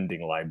of a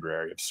lending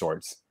library of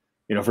sorts,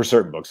 for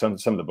certain books. Some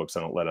of the books I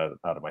don't let out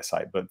of my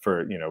sight, but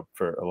for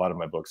a lot of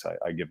my books,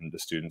 I give them to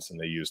students and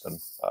they use them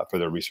for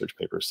their research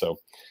papers. So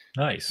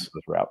nice.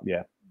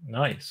 Yeah.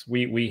 Nice.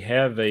 We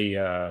have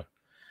a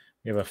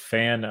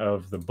fan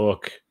of the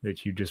book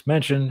that you just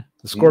mentioned,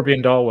 the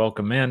Scorpion Doll.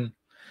 Welcome in.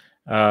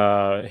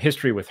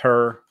 History with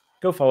Her.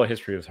 Go follow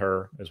History with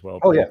Her as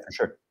well. Oh yeah, for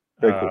sure.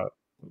 Very cool.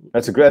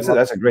 That's a great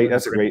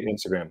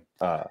Instagram.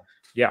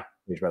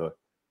 Page, by the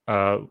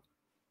way.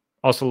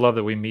 Also love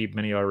that we meet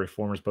many of our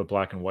reformers, both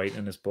Black and white,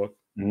 in this book.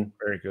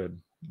 Very good.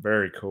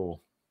 Very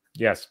cool.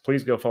 Yes,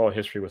 please go follow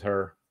History with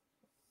Her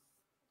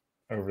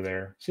over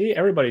there. See,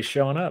 everybody's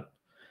showing up.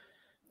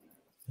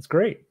 It's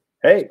great.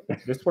 Hey,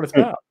 this is what it's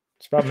about.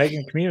 It's about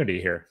making community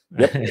here.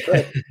 Yep, that's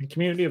right.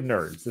 Community of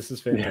nerds. This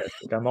is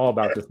fantastic. I'm all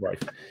about this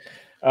life.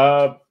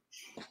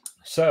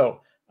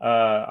 So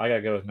I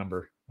gotta go with I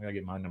gotta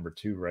get my number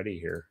 2 ready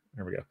here.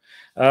 There we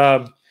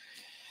go.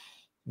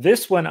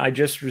 This one I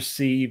just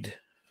received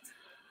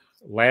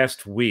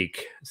last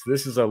week. So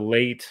this is a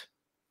late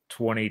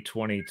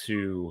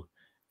 2022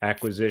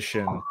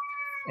 acquisition,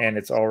 and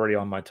it's already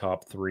on my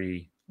top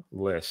 3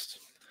 list.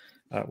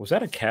 Was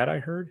that a cat I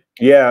heard?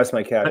 Yeah, that's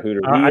my cat,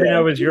 Hooter. I didn't know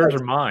it was yours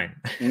or mine.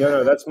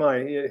 No, that's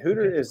mine.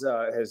 Hooter is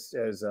has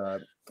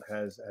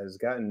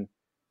gotten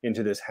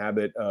into this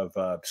habit of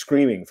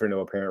screaming for no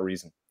apparent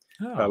reason,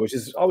 which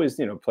is always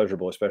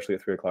pleasurable, especially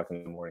at 3 o'clock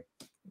in the morning.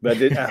 But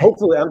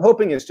hopefully, I'm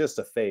hoping it's just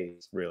a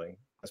phase. Really,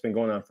 it's been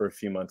going on for a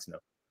few months now.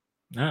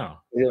 No,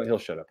 he'll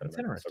shut up. That's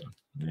interesting.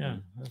 Yeah,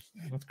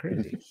 that's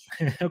crazy.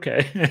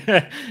 Okay,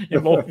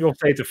 we'll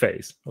say it's a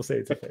phase. We'll say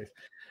it's a phase.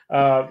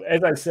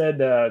 As I said,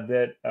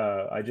 that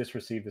I just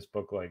received this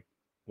book like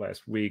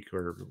last week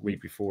or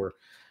week before.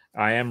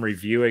 I am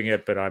reviewing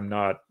it, but I'm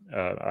not.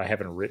 I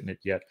haven't written it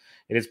yet.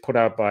 It is put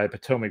out by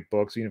Potomac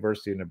Books,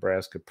 University of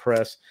Nebraska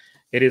Press.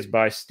 It is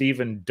by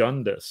Stephen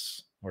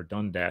Dundas. Or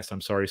Dundas.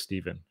 I'm sorry,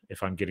 Stephen,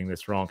 if I'm getting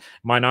this wrong.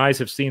 Mine eyes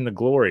have seen the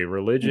glory,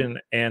 religion,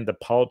 and the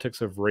politics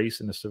of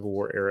race in the Civil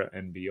War era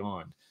and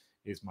beyond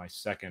is my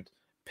second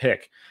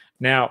pick.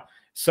 Now,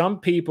 some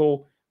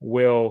people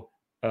will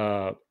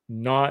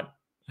not,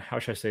 how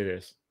should I say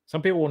this?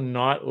 Some people will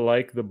not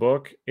like the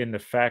book in the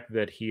fact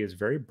that he is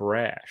very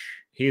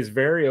brash. He is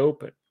very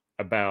open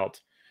about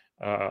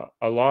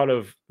a lot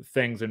of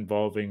things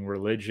involving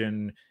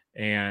religion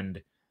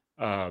and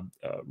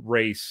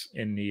race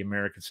in the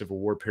American Civil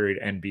War period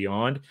and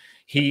beyond.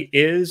 He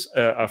is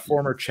a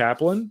former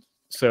chaplain,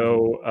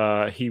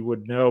 so he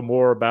would know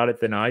more about it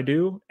than I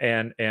do.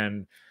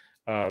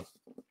 But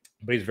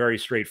he's very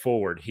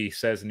straightforward. He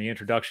says in the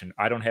introduction,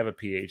 "I don't have a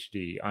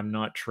PhD. I'm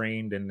not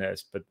trained in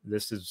this, but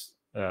this is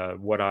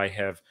what I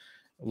have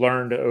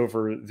learned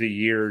over the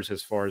years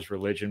as far as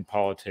religion,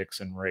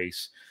 politics, and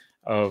race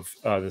of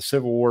the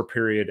Civil War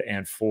period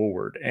and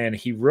forward." And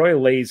he really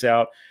lays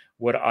out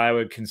what I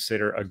would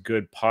consider a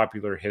good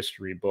popular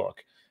history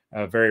book,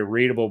 a very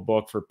readable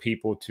book for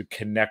people to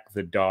connect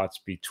the dots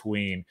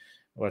between,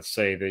 let's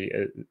say,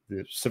 the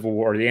Civil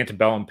War, the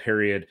antebellum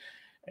period,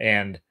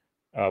 and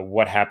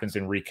what happens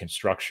in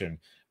Reconstruction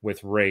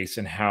with race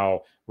and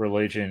how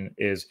religion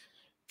is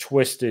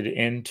twisted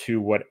into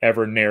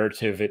whatever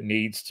narrative it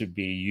needs to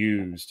be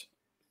used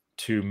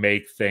to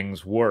make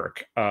things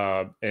work.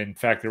 In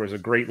fact, there was a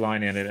great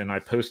line in it, and I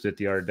posted it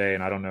the other day,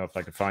 and I don't know if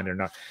I can find it or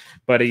not,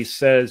 but he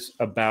says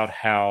about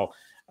how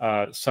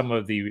some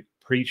of the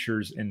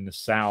preachers in the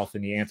South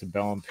in the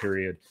antebellum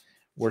period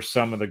were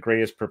some of the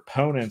greatest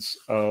proponents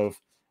of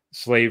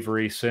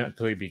slavery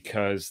simply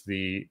because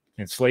the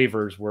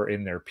enslavers were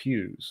in their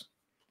pews.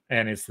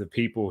 And it's the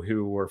people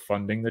who were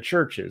funding the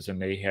churches,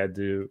 and they had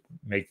to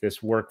make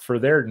this work for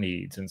their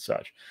needs and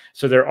such.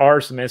 So there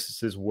are some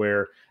instances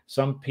where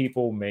some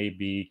people may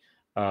be,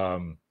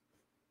 not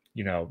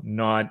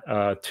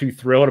too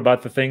thrilled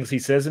about the things he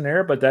says in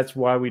there, but that's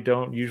why we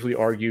don't usually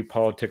argue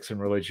politics and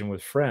religion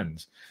with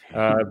friends.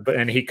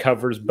 And he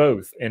covers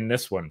both in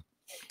this one.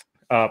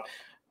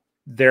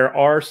 There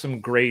are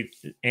some great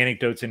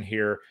anecdotes in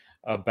here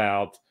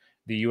about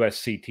the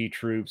USCT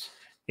troops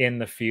in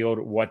the field,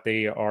 what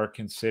they are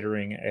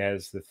considering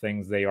as the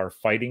things they are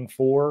fighting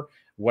for,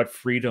 what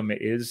freedom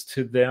is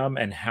to them,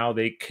 and how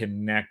they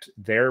connect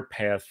their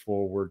path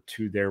forward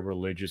to their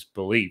religious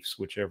beliefs,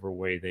 whichever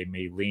way they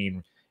may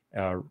lean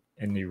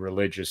in the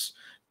religious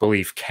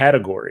belief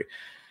category.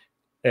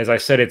 As I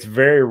said, it's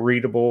very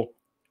readable.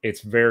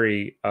 It's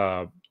very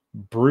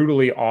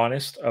brutally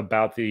honest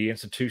about the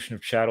institution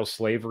of chattel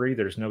slavery.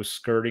 There's no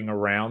skirting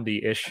around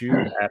the issue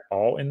at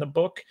all in the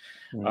book.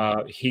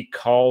 He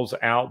calls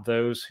out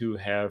those who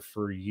have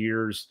for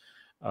years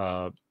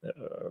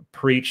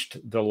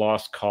preached the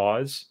lost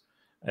cause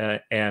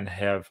and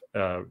have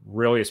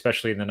really,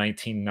 especially in the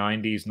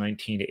 1990s,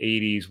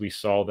 1980s, we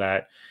saw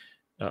that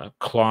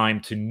climb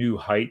to new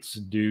heights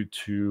due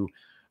to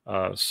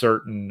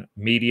certain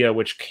media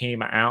which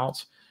came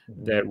out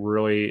that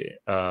really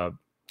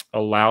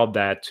allowed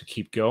that to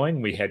keep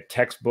going. We had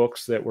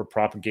textbooks that were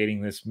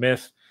propagating this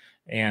myth,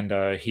 and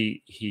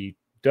he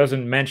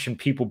doesn't mention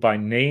people by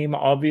name,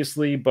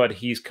 obviously, but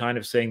he's kind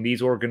of saying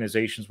these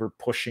organizations were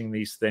pushing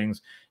these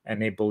things and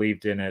they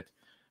believed in it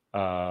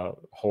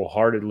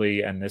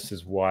wholeheartedly, and this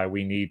is why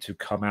we need to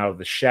come out of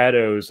the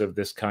shadows of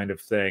this kind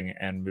of thing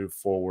and move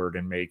forward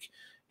and make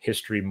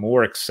history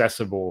more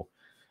accessible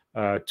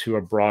to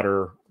a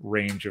broader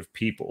range of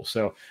people.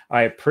 So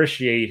I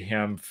appreciate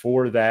him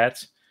for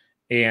that.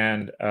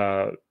 And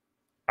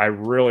I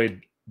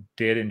really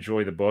did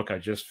enjoy the book. I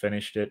just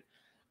finished it.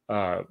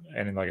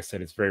 And like I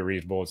said, it's very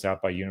readable. It's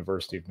out by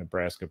University of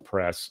Nebraska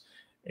Press.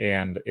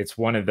 And it's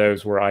one of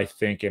those where I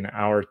think in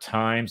our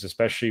times,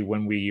 especially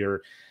when we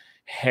are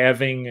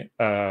having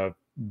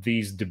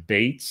these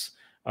debates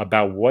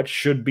about what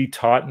should be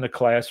taught in the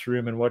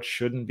classroom and what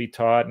shouldn't be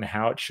taught and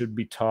how it should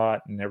be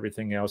taught and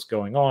everything else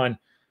going on,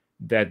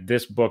 that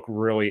this book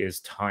really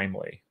is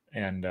timely.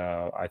 And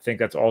I think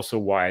that's also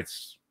why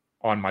it's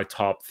on my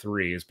top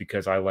 3, is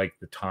because I like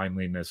the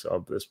timeliness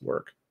of this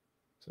work.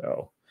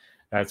 So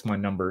that's my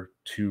number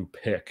 2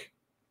 pick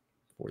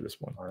for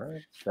this one. All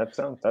right, that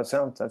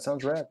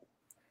sounds rad.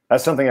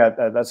 That's something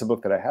that's a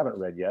book that I haven't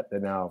read yet.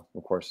 That now,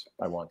 of course,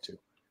 I want to.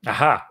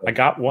 Aha! I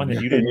got one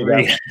that you didn't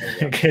read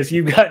because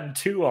you've gotten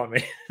 2 on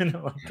me. And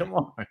I'm like, come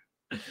on,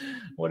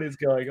 what is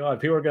going on?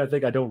 People are gonna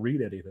think I don't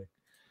read anything.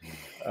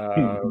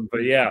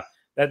 But yeah,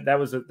 that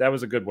was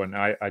a good one.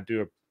 I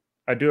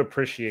do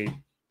appreciate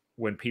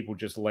when people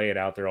just lay it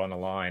out there on the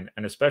line,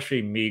 and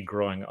especially me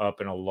growing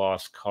up in a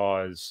lost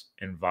cause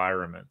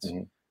environment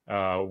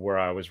where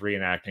I was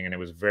reenacting, and it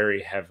was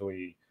very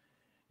heavily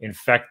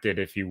infected,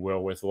 if you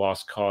will, with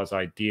lost cause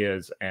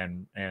ideas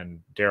and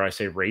dare I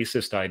say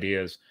racist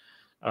ideas.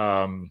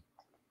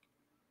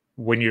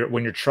 When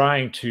you're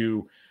trying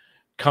to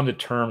come to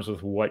terms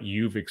with what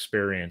you've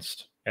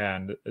experienced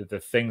and the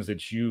things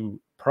that you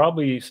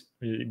probably,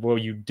 well,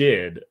 you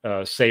did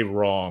say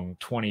wrong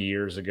 20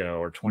 years ago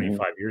or 25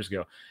 years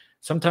ago,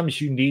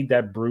 sometimes you need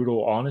that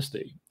brutal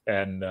honesty.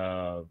 And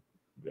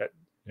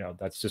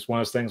that's just one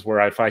of those things where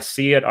if I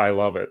see it, I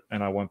love it,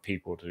 and I want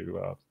people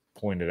to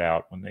point it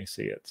out when they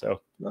see it.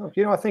 So, well,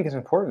 I think it's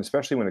important,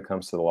 especially when it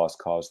comes to the lost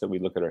cause, that we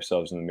look at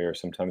ourselves in the mirror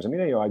sometimes. I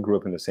mean, I grew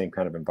up in the same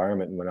kind of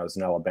environment when I was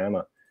in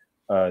Alabama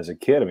as a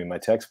kid. I mean, my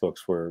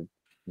textbooks were,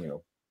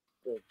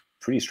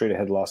 pretty straight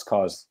ahead lost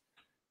cause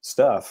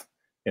stuff.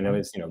 And I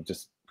was,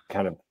 just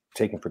kind of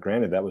taken for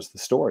granted that was the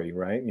story,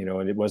 right?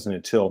 And it wasn't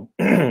until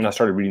I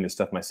started reading this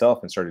stuff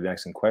myself and started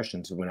asking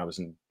questions when I was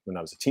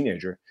a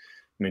teenager.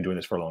 I've been doing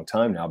this for a long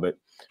time now, but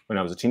when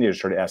I was a teenager, I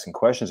started asking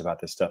questions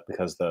about this stuff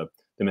because the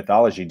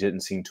mythology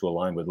didn't seem to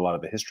align with a lot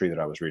of the history that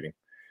I was reading.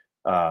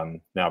 Now,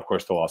 of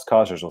course, the lost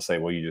causers will say,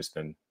 well, you just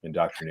been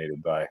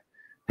indoctrinated by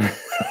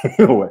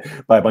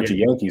by a bunch of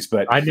Yankees,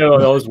 but I know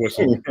those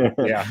whistles.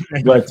 Yeah.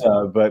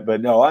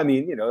 but no, I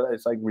mean,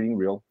 it's like reading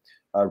real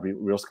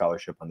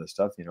scholarship on this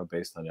stuff,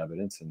 based on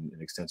evidence and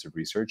extensive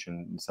research.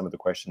 And some of the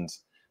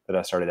questions that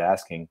I started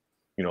asking,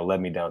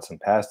 led me down some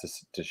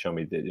paths to show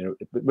me that,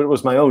 but it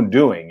was my own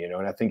doing,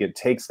 and I think it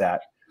takes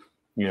that,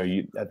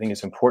 I think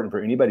it's important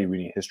for anybody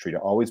reading history to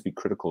always be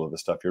critical of the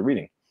stuff you're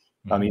reading.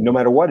 I mean, no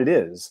matter what it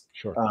is,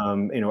 sure.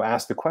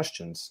 Ask the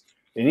questions.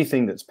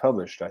 Anything that's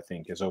published, I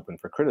think, is open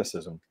for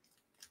criticism.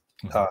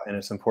 And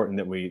it's important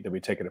that we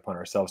take it upon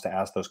ourselves to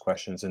ask those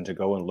questions and to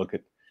go and look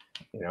at,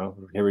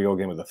 here we go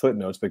again with the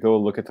footnotes, but go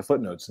look at the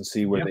footnotes and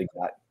see where they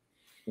got,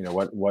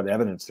 what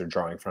evidence they're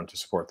drawing from to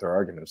support their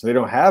arguments. If they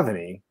don't have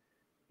any,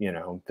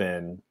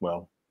 then,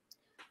 well,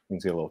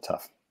 things get a little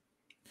tough.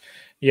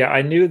 Yeah,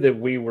 I knew that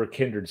we were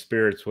kindred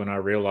spirits when I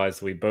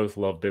realized we both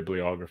love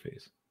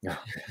bibliographies. Yeah.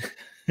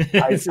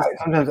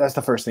 Sometimes that's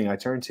the first thing I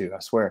turn to, I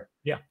swear.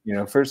 Yeah.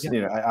 First,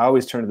 I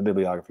always turn to the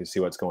bibliography to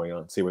see what's going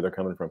on, see where they're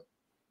coming from.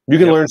 You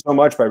can learn so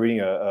much by reading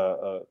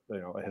a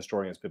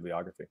historian's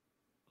bibliography.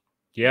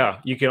 Yeah,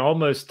 you can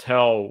almost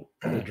tell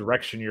the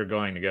direction you're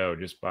going to go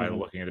just by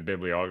looking at the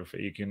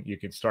bibliography. You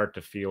can start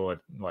to feel it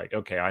like,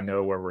 okay, I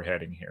know where we're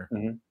heading here.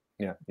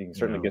 Yeah, you can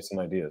certainly get some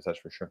ideas, that's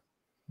for sure.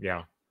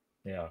 Yeah.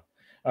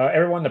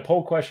 Everyone, the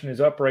poll question is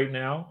up right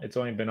now. It's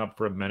only been up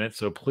for a minute,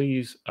 so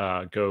please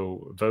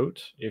go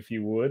vote if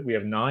you would. We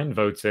have 9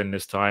 votes in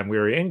this time. We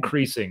are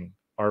increasing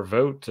our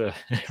vote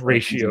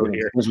ratio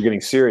here. Things are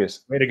getting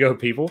serious. Way to go,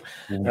 people.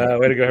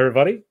 Way to go,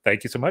 everybody.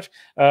 Thank you so much.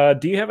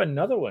 Do you have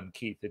another one,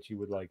 Keith, that you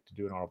would like to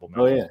do an honorable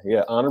mention? Oh,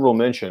 yeah. Honorable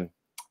mention.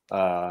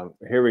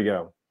 Here we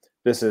go.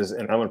 This is,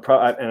 and I'm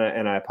gonna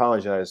and I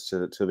apologize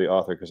to the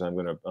author because I'm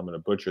gonna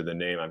butcher the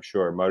name, I'm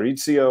sure.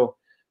 Maurizio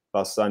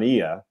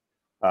Balsania.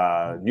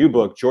 New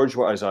book,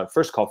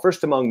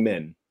 First Among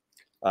Men.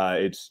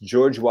 It's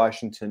George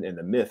Washington and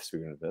the Myth,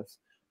 speaking of myths,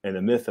 and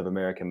the Myth of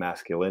American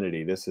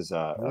Masculinity. This is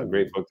a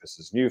great book. This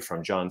is new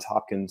from Johns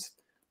Hopkins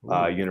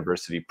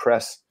University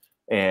Press,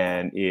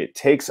 and it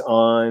takes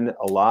on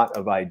a lot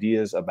of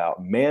ideas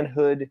about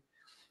manhood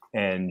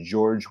and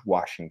George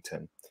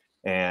Washington.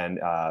 And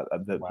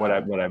what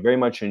I very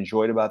much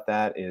enjoyed about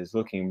that is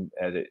looking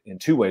at it in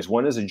 2 ways.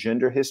 One is a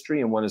gender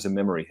history and one is a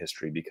memory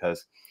history,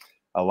 because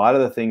a lot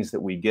of the things that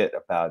we get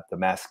about the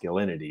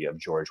masculinity of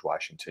George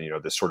Washington,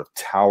 this sort of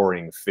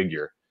towering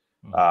figure,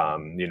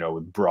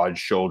 with broad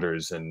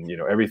shoulders and,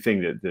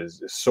 everything that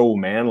is so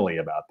manly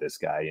about this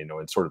guy,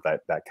 and sort of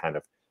that kind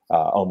of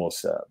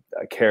almost a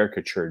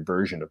caricatured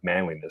version of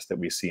manliness that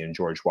we see in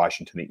George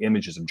Washington, the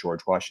images of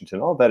George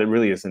Washington, all that it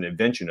really is an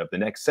invention of the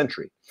next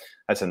century.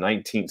 That's a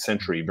 19th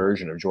century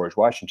version of George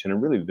Washington. And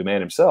really the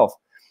man himself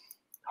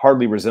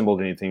hardly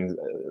resembled anything,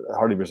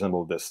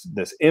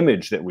 this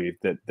image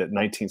that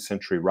 19th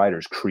century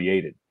writers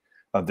created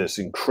of this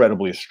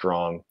incredibly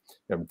strong,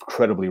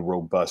 incredibly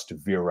robust,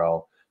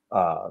 virile,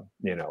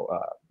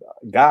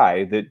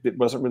 guy that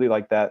wasn't really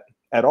like that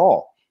at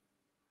all.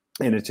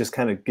 And it just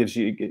kind of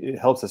it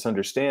helps us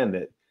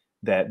understand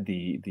that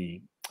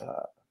the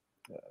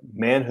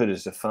manhood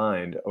is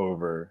defined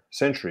over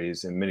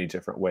centuries in many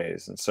different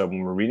ways. And so when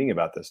we're reading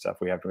about this stuff,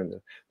 we have to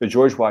remember the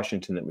George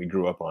Washington that we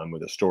grew up on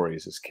with the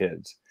stories as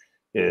kids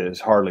is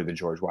hardly the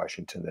George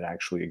Washington that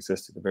actually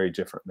existed, a very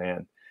different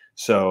man.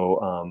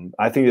 So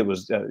I think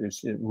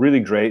it's really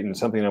great, and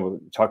something I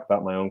would talk about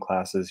in my own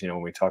classes.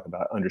 When we talk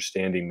about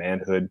understanding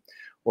manhood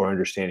or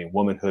understanding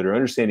womanhood or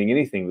understanding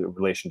anything in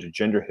relation to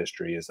gender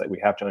history, is that we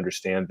have to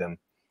understand them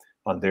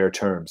on their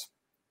terms,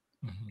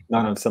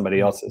 not on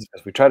somebody else's.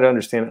 If we try to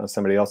understand it on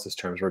somebody else's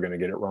terms, we're going to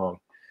get it wrong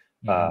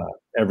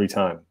every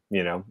time.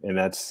 And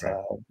that's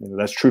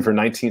that's true for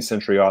 19th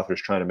century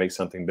authors trying to make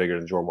something bigger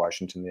than George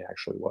Washington than he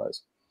actually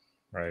was.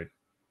 Right.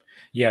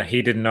 Yeah,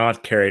 he did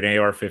not carry an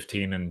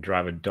AR-15 and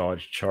drive a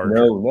Dodge Charger.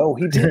 No,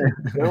 he didn't.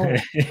 No,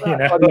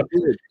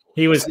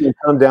 he was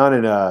come down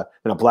in a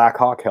Black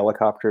Hawk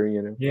helicopter.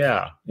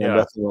 Yeah,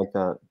 nothing like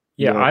that.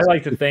 Yeah, I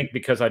like to think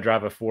because I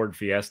drive a Ford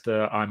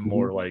Fiesta, I'm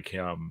more like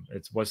him.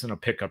 It wasn't a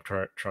pickup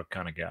truck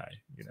kind of guy.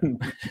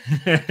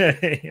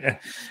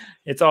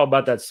 It's all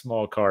about that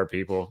small car,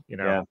 people.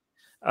 Yeah.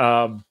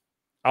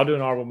 I'll do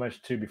an honorable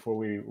mention too before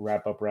we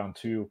wrap up round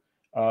 2.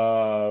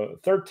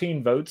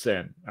 13 votes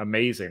in.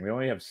 Amazing. We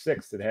only have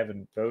 6 that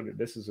haven't voted.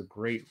 This is a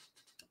great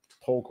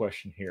poll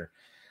question here.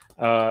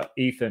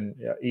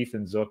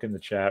 Ethan Zook in the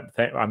chat.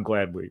 I'm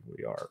glad we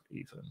are,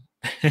 Ethan.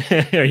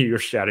 You're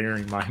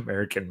shattering my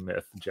American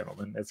myth,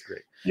 gentlemen. That's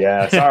great.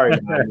 Yeah, sorry.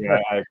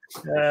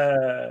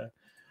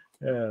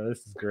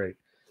 This is great.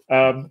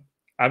 I'm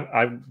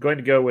going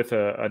to go with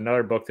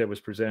another book that was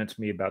presented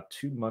to me about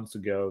 2 months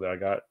ago that I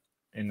got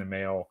in the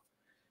mail.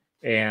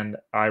 And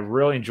I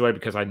really enjoy it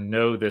because I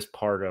know this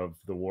part of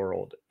the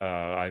world.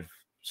 I've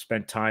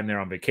spent time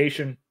there on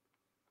vacation,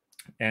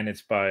 and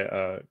it's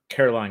by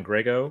Caroline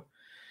Grego,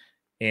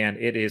 and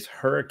it is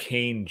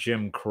Hurricane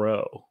Jim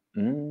Crow,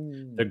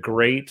 the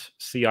Great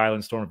Sea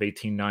Island Storm of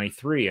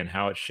 1893, and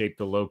how it shaped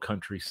the Low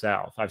Country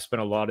South. I've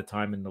spent a lot of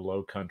time in the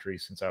Low Country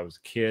since I was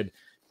a kid.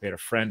 We had a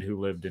friend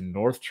who lived in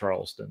North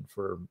Charleston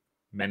for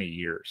many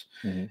years,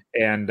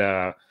 and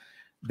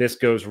this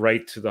goes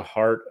right to the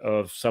heart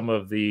of some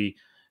of the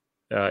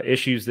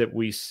issues that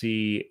we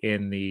see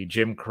in the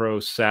Jim Crow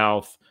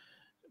South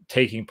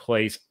taking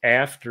place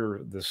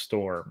after the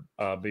storm.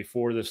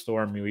 Before the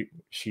storm,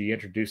 she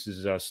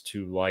introduces us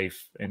to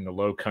life in the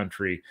Low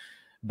Country,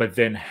 but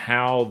then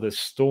how the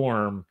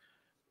storm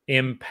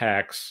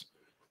impacts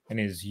and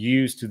is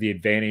used to the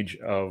advantage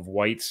of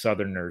white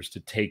Southerners to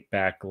take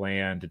back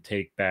land, to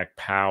take back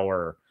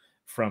power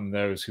from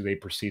those who they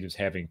perceive as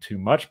having too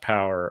much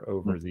power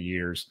over the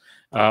years.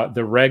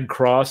 The Red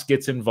Cross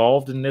gets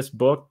involved in this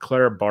book.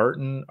 Clara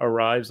Barton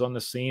arrives on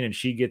the scene, and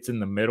she gets in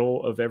the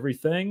middle of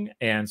everything.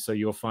 And so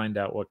you'll find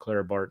out what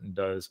Clara Barton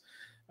does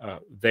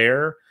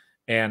there,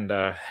 and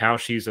how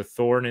she's a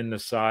thorn in the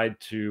side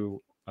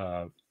to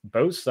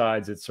both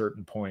sides at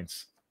certain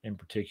points in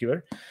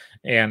particular.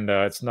 And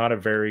it's not a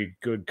very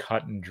good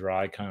cut and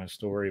dry kind of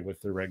story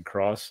with the Red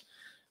Cross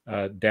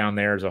down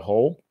there as a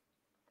whole.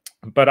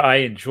 But I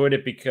enjoyed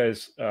it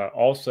because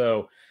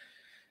also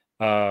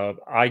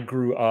I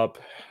grew up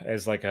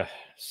as like a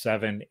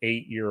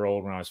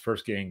 7-8-year-old when I was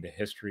first getting into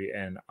history,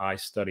 and I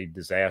studied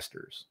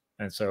disasters.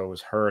 And so it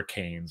was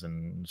hurricanes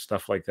and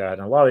stuff like that.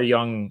 And a lot of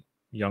young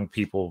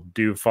people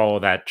do follow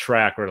that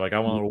track where like, I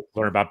want to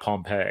learn about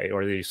Pompeii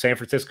or the San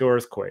Francisco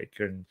earthquake.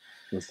 And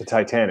it's the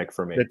Titanic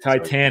for me. The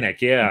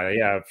Titanic.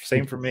 Yeah.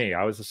 Same for me.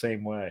 I was the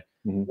same way.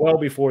 Well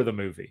before the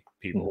movie,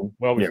 people.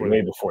 Well before way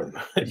before the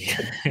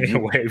movie.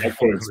 Way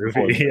before the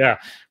movie. Yeah.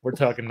 We're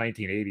talking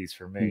 1980s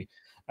for me.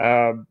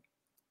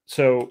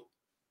 So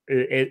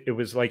it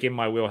was like in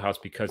my wheelhouse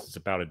because it's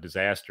about a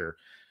disaster,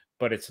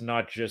 but it's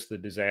not just the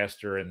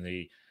disaster and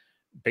the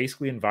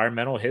basically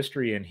environmental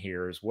history in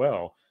here as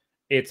well.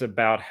 It's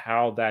about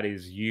how that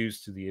is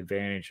used to the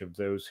advantage of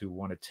those who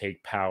want to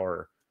take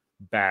power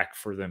back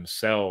for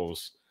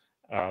themselves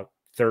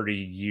 30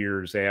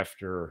 years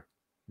after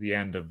the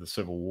end of the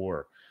Civil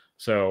War.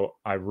 So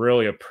I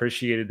really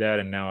appreciated that.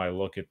 And now I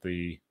look at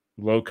the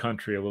Low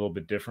Country a little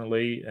bit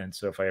differently. And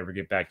so if I ever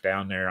get back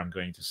down there, I'm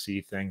going to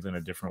see things in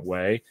a different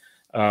way.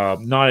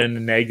 Not in a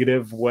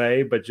negative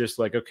way, but just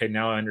like, okay,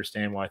 now I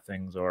understand why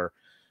things are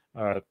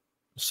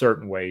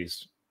certain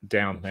ways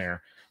down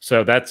there.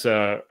 So that's,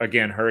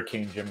 again,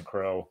 Hurricane Jim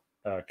Crow,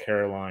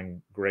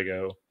 Caroline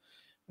Grego.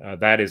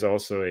 That is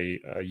also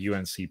a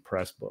UNC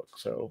Press book.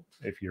 So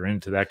if you're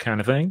into that kind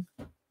of thing,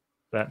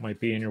 that might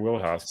be in your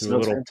wheelhouse. Do a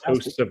little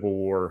post-Civil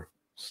War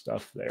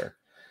stuff there.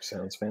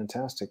 Sounds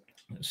fantastic.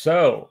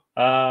 So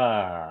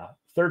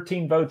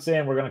 13 votes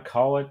in. We're going to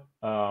call it.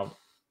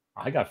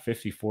 I got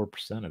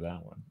 54% of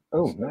that one.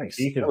 Oh, nice.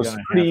 That was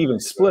pretty even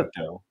split,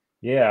 though.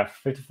 Yeah,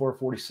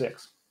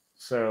 54-46.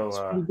 So that's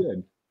pretty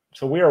good.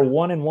 So we are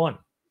 1-1.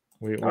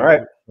 All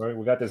right.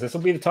 We got this. This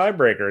will be the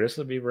tiebreaker. This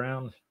will be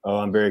round. Oh,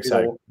 I'm very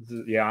excited.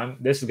 Yeah,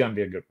 this is going to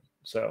be a good one.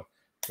 So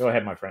go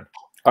ahead, my friend.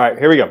 All right,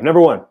 here we go. Number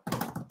 1.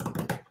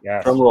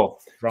 Yeah. Drum roll.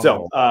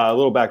 So a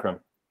little background.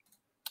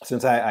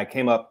 Since I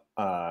came up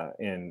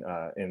in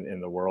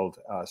the world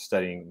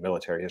studying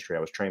military history,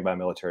 I was trained by a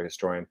military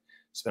historian.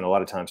 Spent a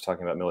lot of times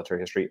talking about military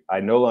history. I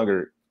no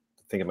longer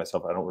think of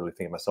myself. I don't really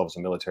think of myself as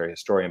a military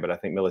historian, but I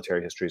think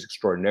military history is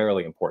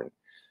extraordinarily important.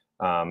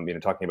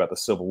 Talking about the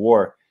Civil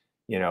War,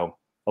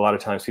 a a lot of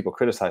times people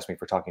criticize me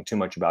for talking too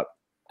much about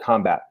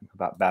combat,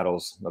 about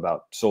battles,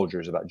 about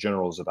soldiers, about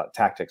generals, about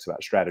tactics,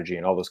 about strategy,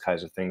 and all those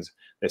kinds of things.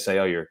 They say,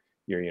 "Oh,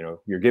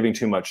 you're giving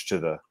too much to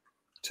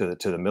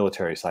the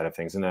military side of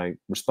things." And I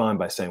respond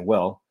by saying,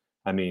 "Well,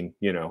 I mean,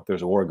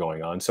 there's a war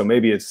going on, so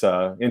maybe it's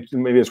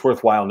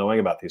worthwhile knowing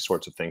about these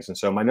sorts of things." And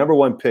so my number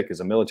one pick is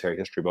a military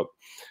history book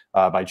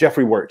by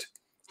Jeffry Wert,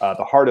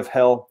 "The Heart of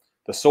Hell: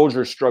 The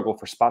Soldier's Struggle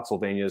for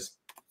Spotsylvania's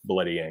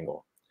Bloody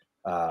Angle."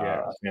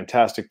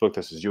 Fantastic book.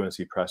 This is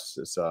UNC Press.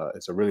 It's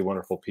a really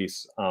wonderful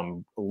piece.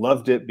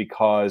 Loved it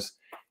because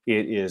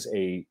it is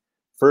a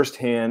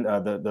firsthand.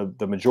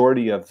 The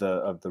majority of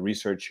the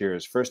research here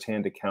is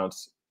firsthand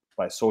accounts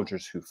by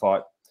soldiers who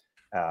fought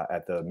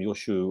at the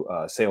Muleshoe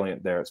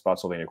salient there at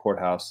Spotsylvania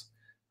Courthouse.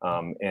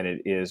 And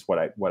it is what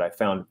I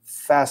found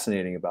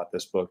fascinating about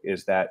this book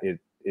is that it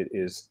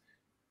is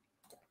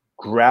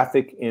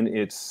graphic in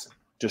its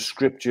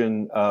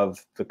description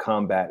of the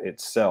combat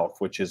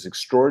itself, which is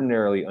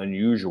extraordinarily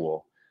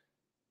unusual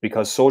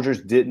because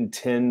soldiers didn't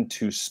tend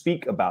to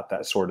speak about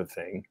that sort of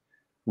thing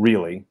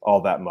really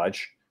all that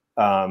much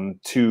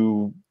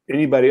to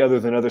anybody other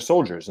than other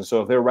soldiers. And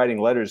so if they're writing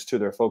letters to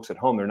their folks at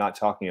home, they're not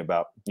talking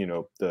about,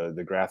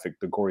 the graphic,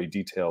 the gory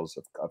details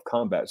of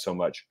combat so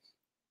much.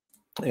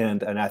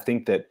 And I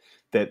think that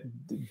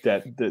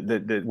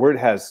Word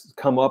has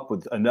come up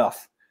with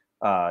enough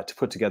to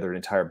put together an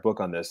entire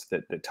book on this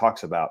that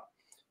talks about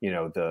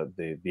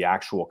the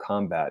actual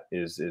combat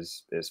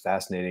is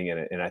fascinating,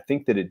 and I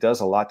think that it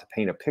does a lot to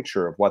paint a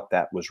picture of what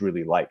that was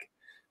really like.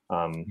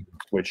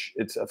 Which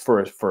it's for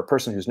a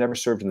person who's never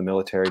served in the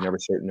military,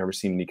 never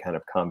seen any kind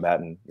of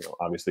combat, and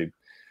obviously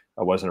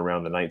I wasn't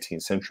around the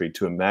 19th century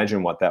to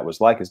imagine what that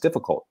was like is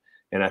difficult.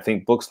 And I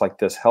think books like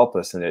this help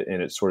us, and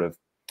it sort of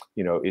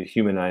it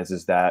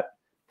humanizes that.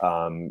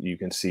 You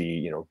can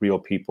see real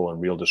people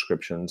and real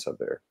descriptions of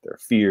their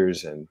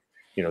fears and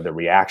their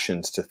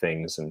reactions to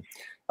things. And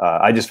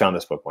I just found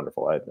this book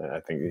wonderful. I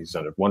think he's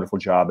done a wonderful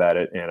job at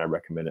it, and I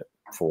recommend it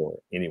for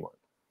anyone.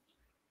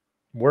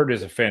 Wert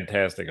is a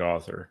fantastic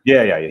author.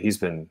 Yeah.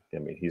 He's one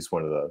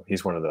of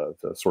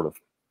the sort of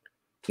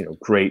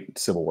great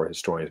Civil War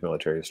historians,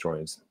 military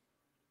historians.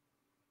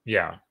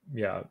 Yeah.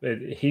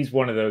 He's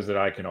one of those that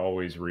I can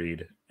always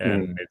read,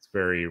 and it's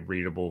very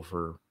readable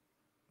for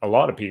a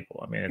lot of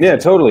people. I mean, yeah,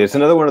 totally. It's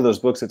another one of those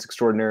books that's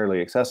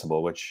extraordinarily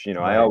accessible, which Right.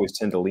 I always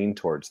tend to lean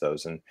towards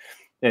those. And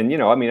I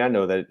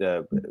know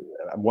that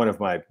one of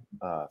my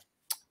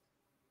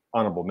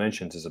honorable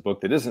mentions is a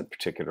book that isn't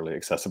particularly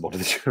accessible to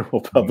the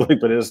general public,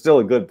 but it is still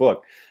a good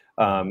book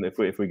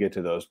if we get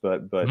to those.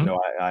 But no,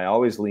 I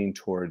always lean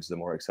towards the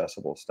more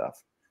accessible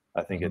stuff.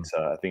 I think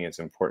it's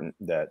important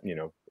that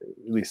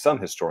at least some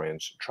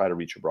historians try to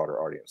reach a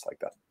broader audience like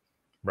that.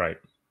 Right.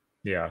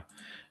 Yeah.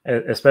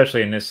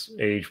 Especially in this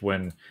age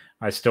when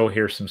I still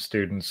hear some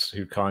students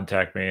who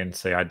contact me and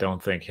say, I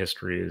don't think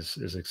history is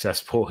as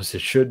accessible as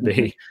it should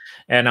be.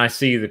 And I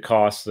see the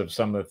costs of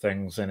some of the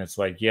things. And it's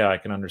like, yeah, I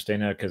can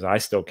understand that because I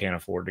still can't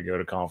afford to go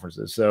to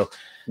conferences. So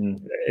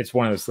it's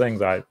one of those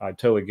things I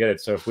totally get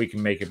it. So if we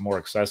can make it more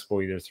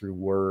accessible, either through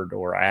word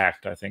or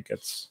act, I think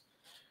it's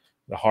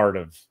the heart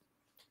of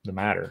the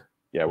matter.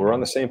 Yeah, we're on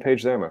the same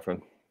page there, my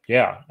friend.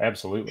 Yeah,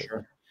 absolutely.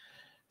 Sure.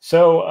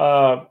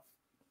 So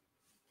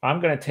I'm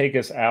going to take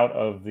us out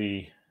of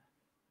the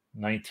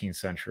 19th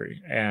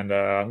century, and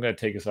I'm going to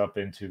take us up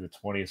into the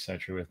 20th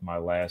century with my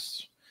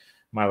last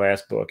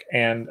book.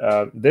 And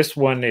this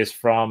one is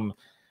from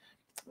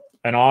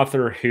an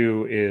author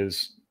who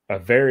is a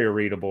very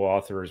readable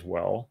author as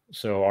well.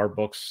 So our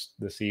books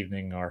this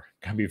evening are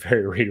going to be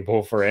very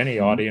readable for any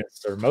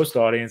audience or most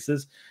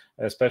audiences,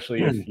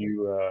 especially if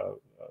you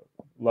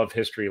love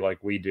history like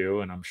we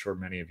do, and I'm sure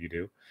many of you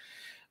do.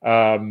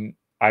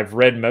 I've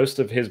read most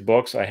of his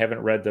books. I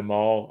haven't read them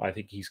all. I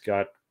think he's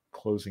got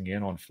closing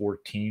in on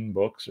 14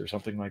 books or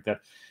something like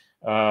that.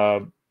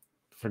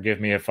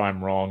 Forgive me if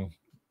I'm wrong,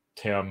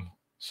 Tim.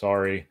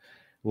 Sorry.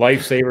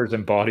 Lifesavers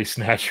and Body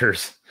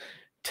Snatchers.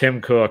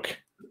 Tim Cook,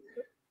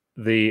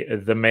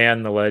 the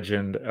man, the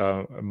legend,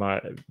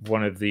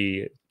 one of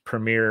the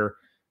premier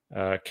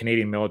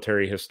Canadian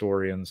military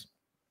historians.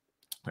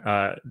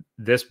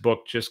 This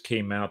book just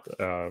came out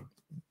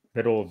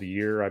middle of the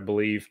year, I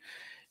believe,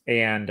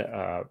 and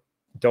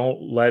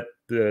don't let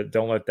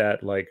that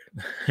like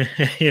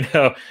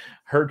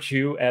hurt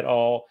you at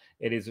all.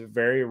 It is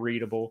very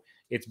readable.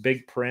 It's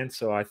big print,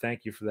 so I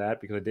thank you for that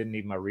because I didn't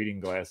need my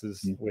reading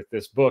glasses with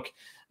this book.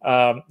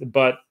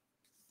 But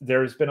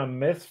there's been a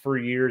myth for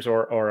years,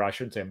 or I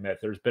shouldn't say a myth.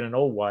 There's been an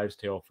old wives'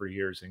 tale for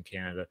years in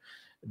Canada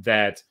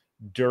that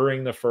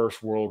during the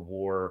First World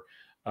War,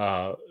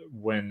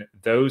 when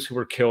those who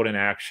were killed in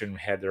action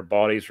had their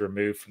bodies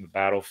removed from the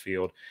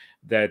battlefield,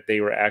 that they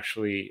were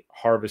actually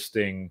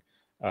harvesting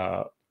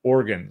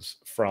organs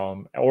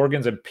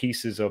and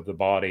pieces of the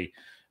body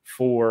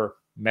for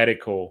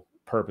medical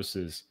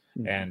purposes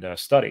and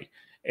study.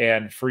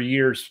 And for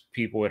years,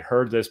 people had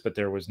heard this, but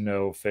there was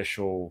no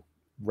official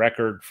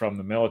record from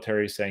the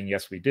military saying,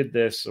 yes, we did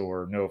this,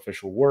 or no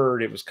official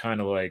word. It was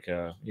kind of like,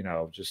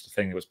 just a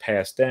thing that was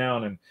passed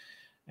down,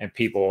 and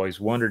people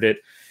always wondered it.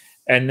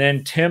 And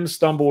then Tim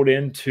stumbled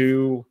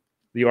into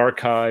the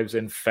archives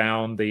and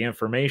found the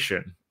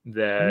information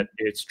that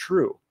it's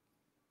true.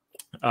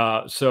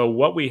 So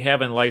what we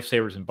have in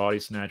Lifesavers and Body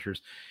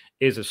Snatchers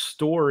is a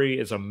story,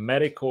 is a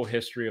medical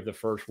history of the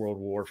First World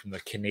War from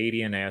the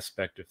Canadian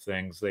aspect of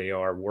things. They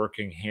are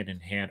working hand in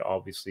hand,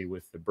 obviously,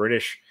 with the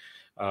British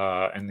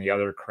and the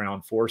other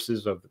crown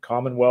forces of the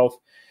Commonwealth.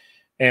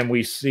 And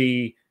we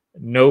see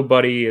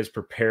nobody is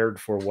prepared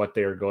for what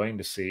they are going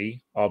to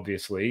see,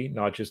 obviously,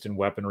 not just in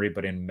weaponry,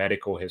 but in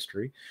medical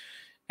history.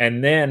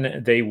 And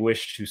then they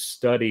wish to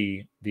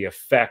study the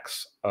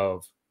effects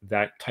of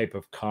that type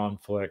of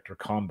conflict or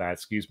combat,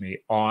 excuse me,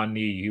 on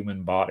the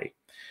human body.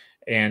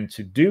 And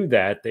to do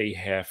that, they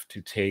have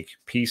to take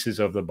pieces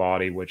of the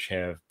body which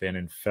have been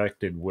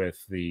infected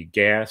with the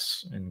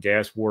gas and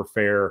gas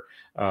warfare,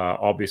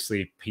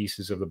 obviously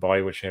pieces of the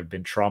body which have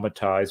been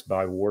traumatized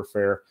by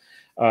warfare.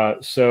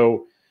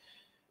 So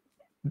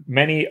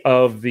many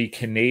of the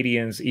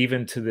Canadians,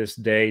 even to this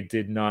day,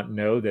 did not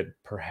know that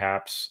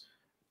perhaps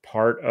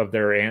part of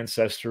their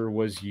ancestor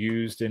was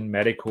used in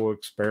medical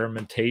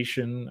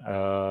experimentation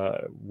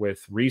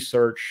with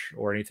research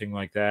or anything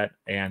like that.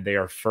 And they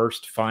are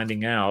first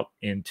finding out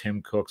in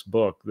Tim Cook's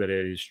book that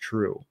it is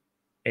true.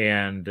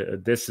 And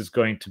this is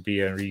going to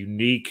be a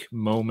unique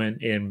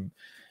moment in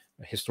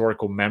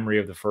historical memory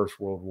of the First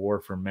World War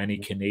for many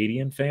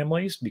Canadian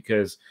families,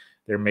 because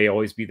there may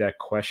always be that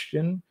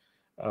question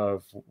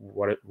of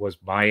what it was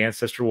my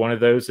ancestor one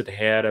of those that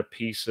had a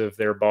piece of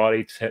their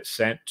body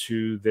sent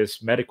to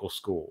this medical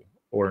school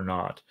or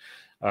not.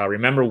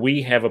 Remember,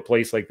 we have a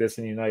place like this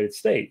in the United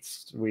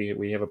States.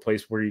 We have a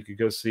place where you could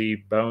go see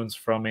bones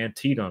from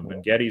Antietam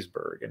and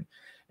Gettysburg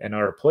and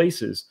other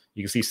places.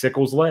 You can see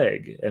Sickles'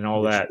 leg and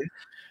all that.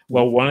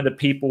 Well, one of the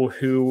people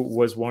who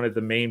was one of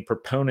the main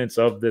proponents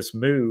of this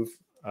move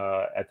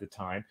at the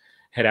time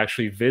had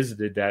actually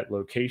visited that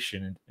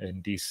location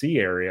in DC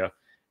area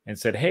and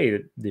said, hey,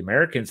 the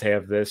Americans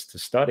have this to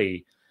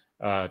study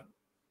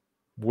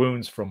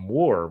wounds from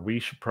war. We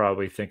should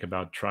probably think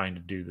about trying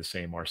to do the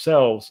same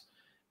ourselves.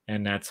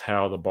 And that's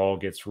how the ball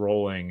gets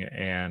rolling.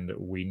 And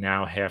we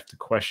now have to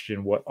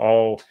question what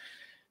all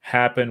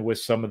happened with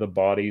some of the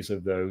bodies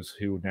of those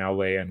who now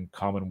lay in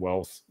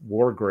Commonwealth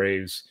war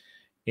graves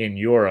in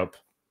Europe.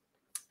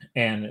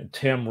 And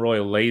Tim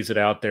Roy lays it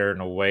out there in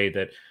a way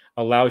that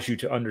allows you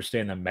to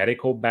understand the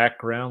medical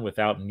background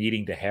without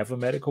needing to have a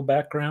medical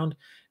background.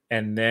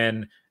 And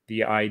then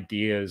the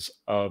ideas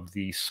of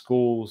the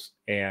schools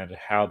and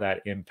how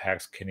that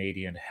impacts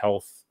Canadian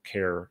health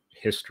care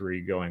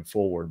history going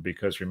forward.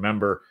 Because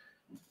remember,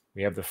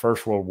 we have the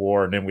First World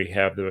War, and then we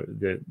have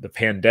the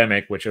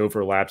pandemic, which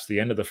overlaps the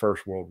end of the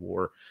First World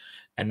War.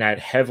 And that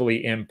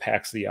heavily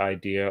impacts the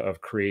idea of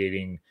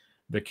creating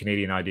the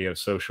Canadian idea of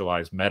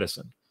socialized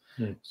medicine.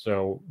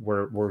 So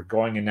we're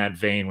going in that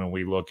vein when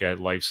we look at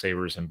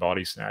Lifesavers and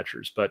Body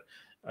Snatchers. But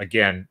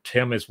again,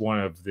 Tim is one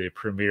of the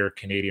premier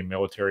Canadian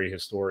military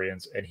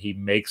historians, and he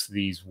makes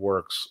these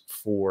works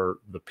for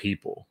the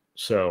people.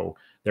 So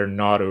they're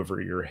not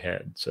over your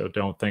head. So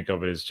don't think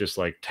of it as just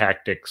like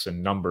tactics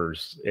and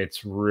numbers.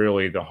 It's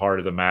really the heart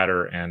of the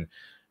matter and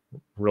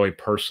really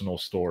personal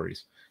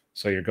stories.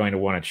 So you're going to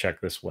want to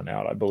check this one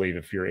out, I believe,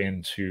 if you're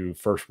into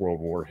First World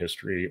War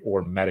history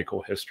or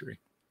medical history.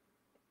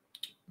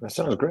 That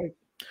sounds great.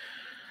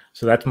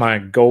 So that's my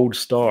gold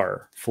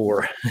star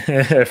for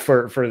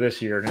for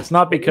this year, and it's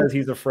not because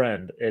he's a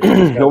friend.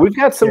 No, we've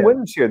got some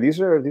winners here.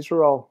 These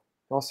are all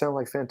sound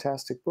like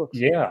fantastic books.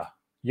 Yeah,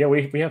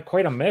 we have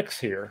quite a mix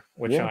here,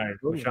 which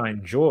I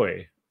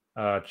enjoy.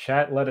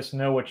 Chat, let us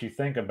know what you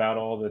think about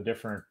all the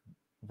different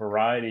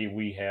variety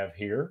we have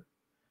here.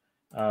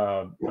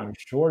 I'm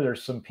sure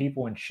there's some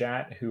people in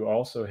chat who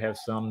also have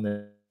some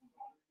that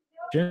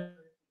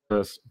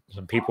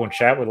some people in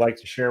chat would like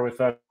to share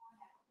with us.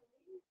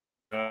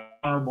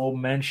 Honorable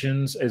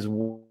mentions as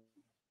well.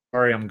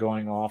 Sorry, I'm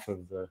going off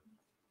of the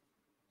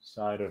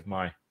side of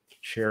my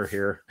chair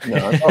here.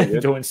 No,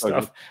 doing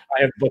stuff.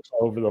 I have books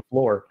all over the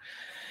floor.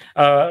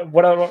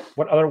 What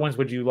other ones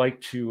would you like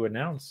to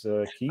announce,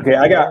 Keith? Okay,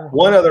 I got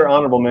one other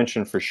honorable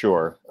mention for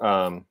sure.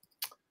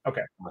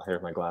 Okay.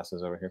 Here's my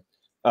glasses over here.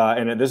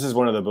 And this is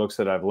one of the books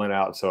that I've lent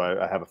out, so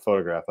I have a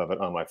photograph of it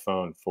on my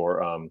phone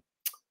for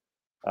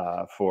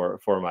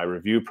my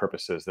review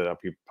purposes, that I'll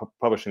be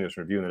publishing this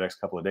review in the next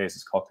couple of days.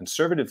 It's called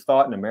Conservative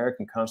Thought in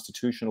American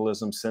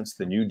Constitutionalism Since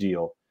the New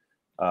Deal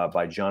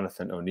by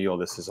Jonathan O'Neill.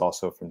 This is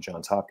also from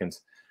Johns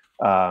Hopkins.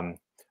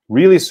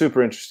 Really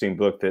super interesting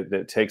book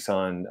that takes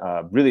on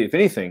really, if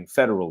anything,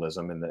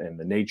 federalism and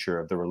the nature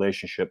of the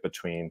relationship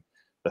between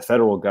the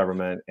federal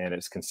government and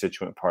its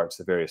constituent parts,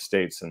 the various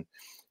states. And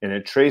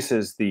it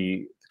traces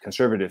the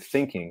conservative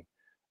thinking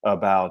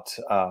about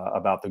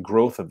the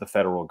growth of the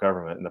federal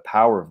government and the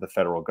power of the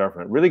federal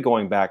government, really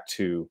going back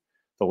to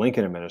the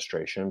Lincoln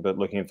administration, but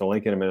looking at the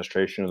Lincoln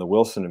administration and the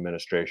Wilson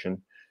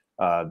administration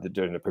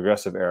during the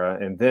progressive era,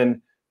 and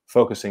then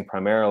focusing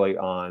primarily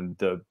on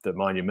the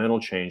monumental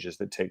changes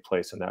that take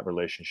place in that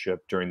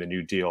relationship during the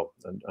New Deal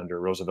under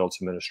Roosevelt's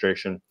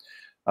administration,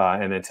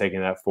 and then taking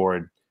that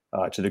forward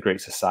to the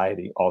Great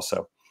Society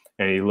also.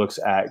 and he looks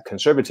at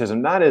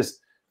conservatism not as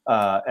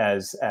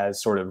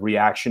sort of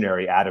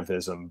reactionary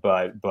atavism,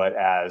 but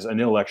as an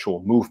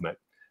intellectual movement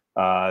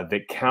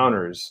that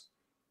counters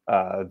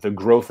the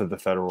growth of the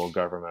federal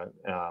government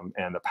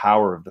and the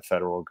power of the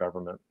federal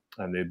government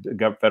and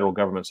the federal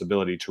government's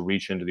ability to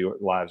reach into the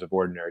lives of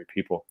ordinary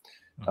people.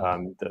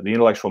 The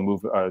intellectual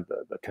movement,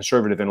 the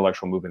conservative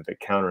intellectual movement that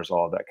counters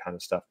all of that kind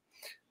of stuff.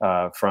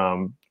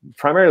 From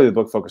primarily the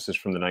book focuses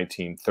from the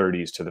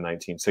 1930s to the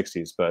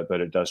 1960s, but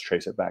it does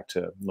trace it back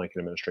to Lincoln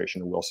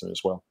administration and Wilson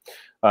as well.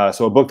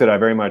 So a book that I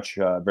very much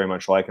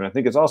like, and I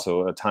think it's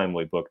also a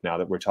timely book now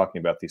that we're talking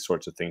about these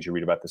sorts of things. You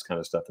read about this kind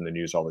of stuff in the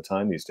news all the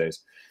time these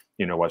days.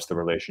 You know, what's the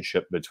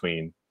relationship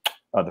between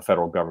the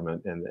federal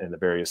government and the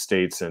various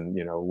states, and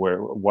you know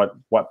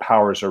what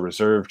powers are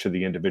reserved to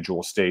the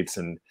individual states,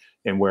 and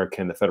where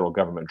can the federal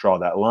government draw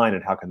that line,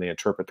 and how can they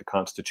interpret the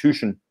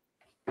Constitution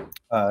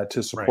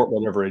to support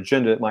whatever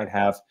agenda it might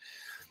have,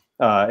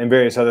 and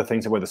various other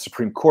things. Where the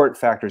Supreme Court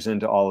factors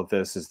into all of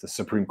this. Is the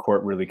Supreme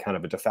Court really kind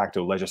of a de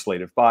facto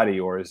legislative body,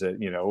 or is it,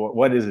 you know,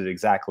 what is it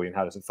exactly, and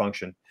how does it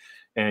function?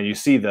 And you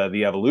see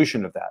the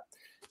evolution of that.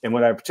 And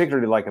what I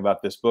particularly like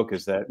about this book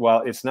is that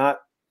while it's not,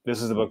 this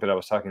is the book that I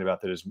was talking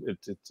about, that is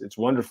it's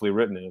wonderfully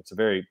written, and it's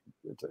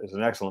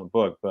an excellent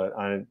book, but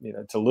you know,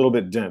 it's a little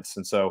bit dense,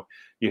 and so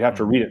you have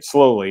to read it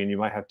slowly, and you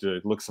might have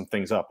to look some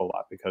things up a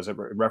lot, because it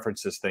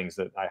references things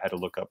that I had to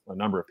look up a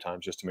number of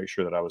times just to make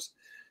sure that I was,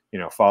 you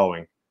know,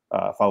 following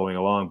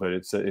along. But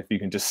it's if you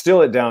can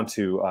distill it down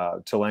to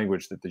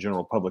language that the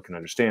general public can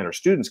understand, or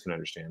students can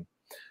understand,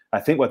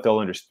 I think what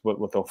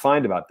they'll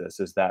find about this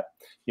is that,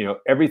 you know,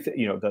 everything,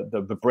 you know,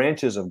 the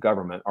branches of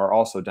government are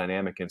also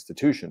dynamic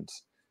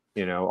institutions.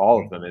 You know, all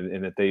of them,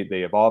 and that they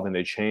evolve and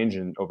they change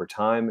and over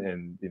time,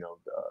 and you know,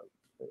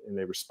 and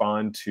they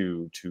respond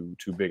to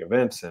big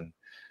events, and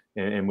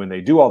when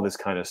they do all this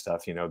kind of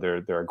stuff, you know,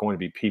 there are going to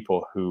be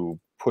people who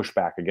push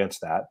back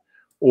against that,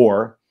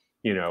 or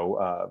you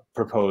know,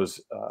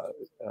 propose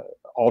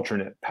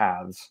alternate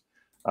paths.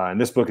 And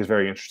this book is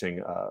very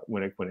interesting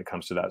when it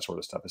comes to that sort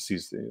of stuff.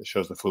 It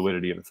shows the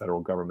fluidity of the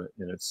federal government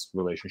in its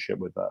relationship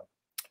with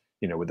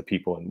you know, with the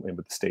people and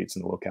with the states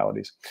and the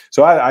localities.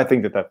 So I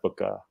think that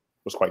book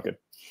was quite good.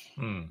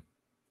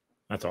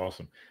 That's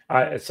awesome.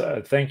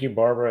 Thank you,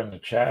 Barbara, in the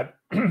chat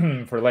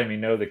for letting me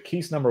know that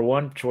Keith's number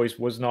one choice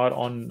was not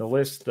on the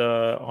list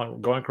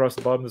on going across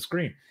the bottom of the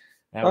screen.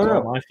 That was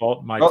all my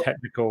fault, my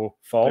technical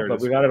fault,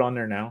 but we got it on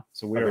there now,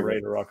 so we are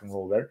ready to rock and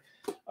roll there.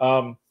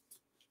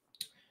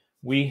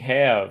 We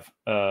have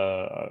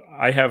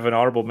I have an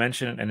honorable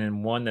mention, and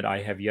then one that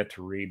I have yet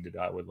to read that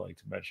I would like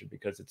to mention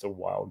because it's a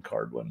wild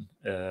card one.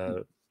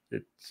 It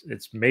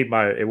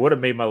would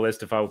have made my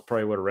list if I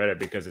probably would have read it,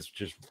 because it's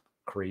just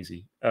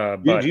crazy.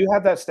 Do you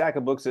have that stack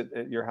of books at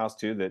your house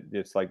too, that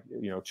it's like,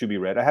 you know, to be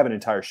read? I have an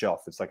entire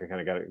shelf. It's like I kind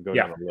of got to go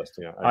down the list.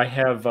 You know, I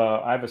have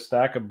a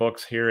stack of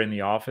books here in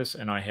the office,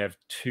 and I have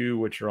two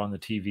which are on the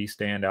TV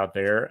stand out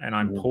there, and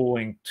I'm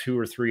pulling 2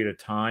 or 3 at a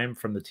time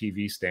from the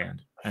TV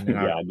stand, and then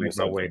I make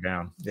my way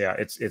down. Yeah,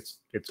 it's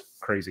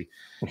crazy,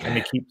 and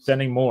they keep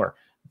sending more.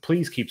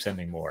 Please keep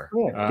sending more.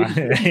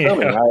 I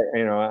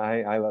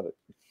love it.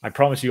 I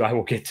promise you I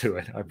will get to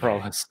it. I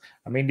promise.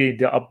 I may need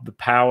to up the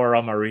power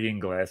on my reading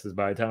glasses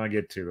by the time I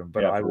get to them,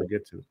 but I will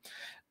get to it.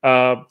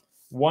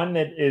 One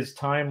that is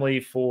timely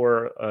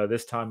for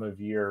this time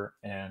of year,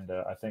 and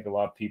I think a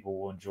lot of people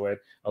will enjoy it.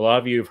 A lot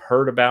of you have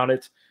heard about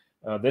it.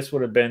 This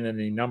would have been in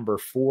the number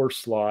 4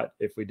 slot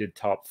if we did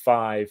top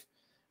 5.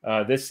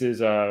 This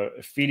is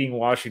Feeding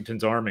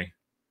Washington's Army,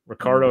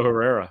 Ricardo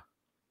Herrera.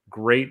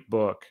 Great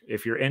book.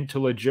 If you're into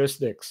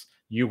logistics,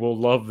 you will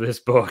love this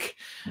book.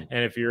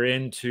 And if you're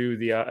into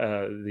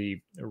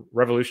the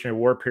Revolutionary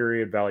War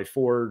period, Valley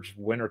Forge,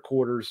 winter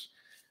quarters,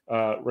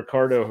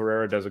 Ricardo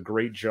Herrera does a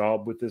great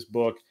job with this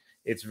book.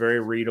 It's very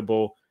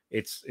readable.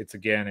 It's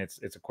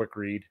a quick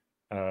read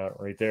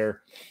right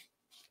there.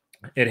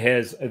 It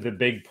has the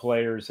big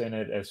players in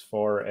it, as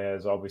far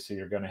as obviously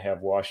you're going to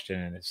have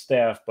Washington and his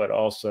staff, but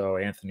also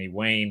Anthony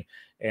Wayne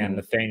and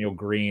Nathaniel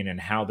Greene, and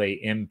how they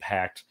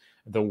impact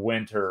the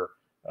winter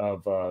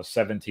of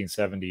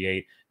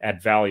 1778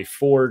 at Valley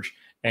Forge,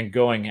 and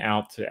going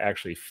out to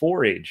actually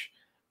forage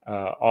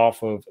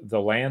off of the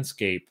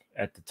landscape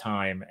at the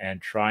time,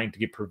 and trying to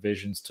get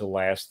provisions to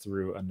last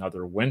through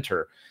another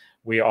winter.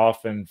 We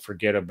often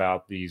forget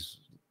about these,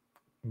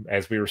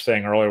 as we were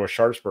saying earlier with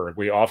Sharpsburg,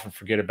 we often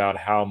forget about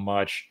how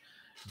much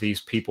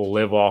these people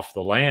live off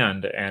the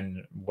land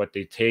and what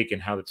they take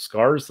and how it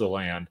scars the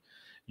land.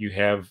 You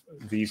have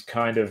these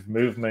kind of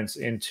movements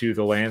into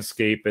the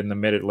landscape in the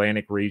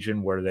mid-Atlantic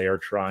region, where they are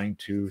trying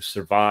to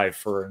survive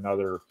for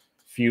another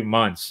few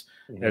months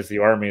as the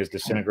army is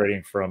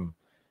disintegrating from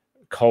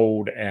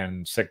cold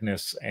and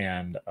sickness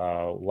and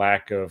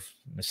lack of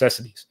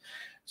necessities.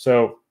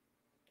 So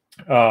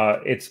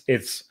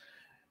it's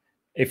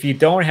if you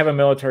don't have a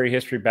military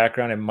history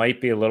background, it might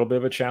be a little bit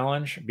of a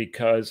challenge,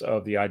 because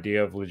of the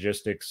idea of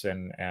logistics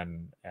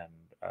and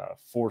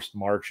forced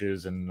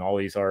marches and all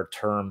these other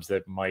terms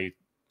that might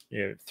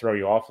throw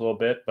you off a little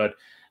bit. But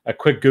a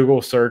quick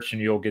Google search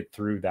and you'll get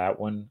through that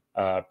one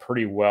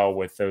pretty well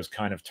with those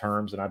kind of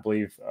terms. And I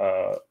believe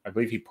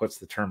he puts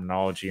the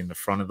terminology in the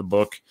front of the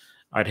book.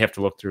 I'd have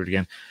to look through it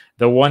again.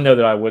 The one, though,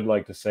 that I would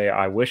like to say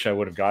I wish I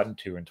would have gotten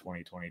to in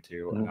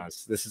 2022, and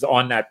this is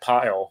on that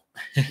pile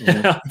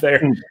out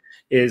there,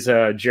 is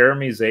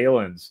Jeremy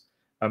Zalin's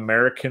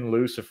American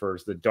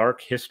Lucifers, The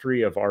Dark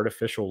History of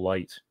Artificial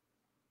Light,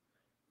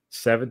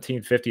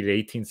 1750 to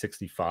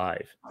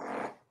 1865.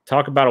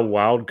 Talk about a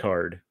wild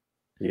card.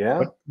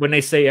 Yeah. When they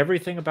say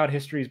everything about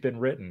history has been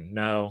written,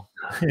 no.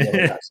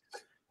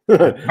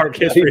 Dark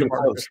History of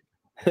Artificial.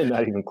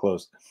 Not even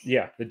close.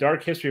 Yeah, The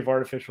Dark History of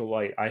Artificial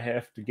Light. I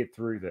have to get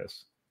through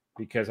this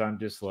because I'm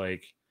just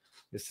like,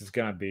 this is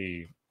going to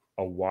be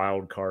a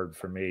wild card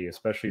for me,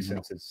 especially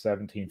since it's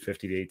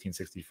 1750 to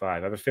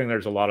 1865. I have a feeling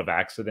there's a lot of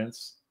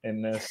accidents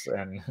in this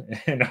and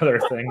other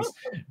things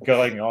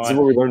going on. This is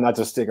where we learn not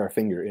to stick our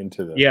finger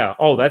into them. Yeah.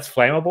 Oh, that's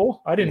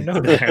flammable? I didn't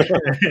know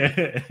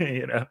that.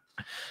 You know.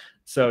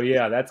 So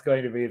yeah, that's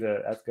going to be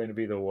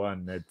the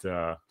one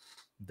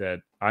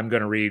that I'm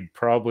going to read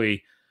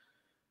probably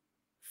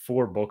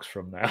 4 books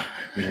from now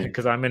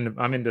because I'm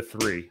into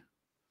 3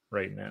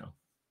 right now.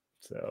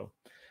 So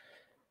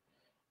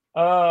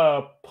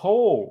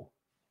poll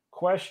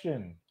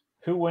question: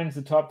 who wins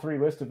the top 3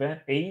 list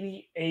event?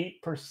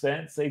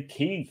 88% say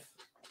Keith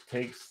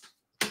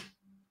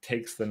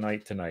takes the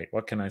night tonight.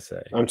 What can I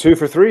say? I'm 2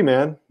 for 3,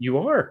 man. You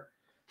are.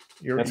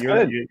 You're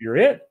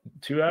it.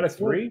 2 out of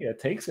 3. It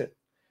takes it.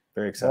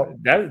 Very excited.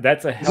 Well,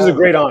 that's this is a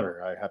great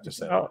honor, I have to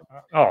say.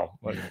 Oh,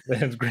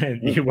 that's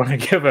great. You want to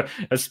give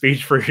a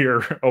speech for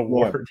your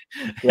award?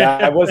 Yeah,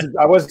 I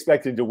was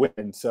expecting to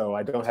win, so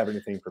I don't have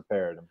anything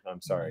prepared.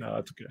 I'm sorry. No,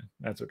 that's good.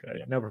 That's okay.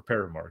 Yeah. No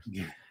prepared remarks.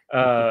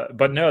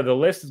 But no, the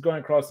list is going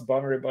across the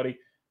bottom, everybody,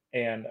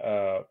 and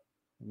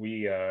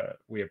we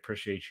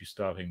appreciate you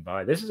stopping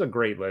by. This is a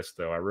great list,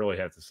 though. I really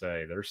have to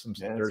say, there's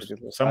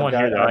someone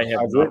here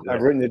that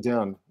I've written it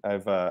down.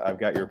 I've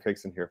got your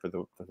picks in here for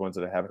the ones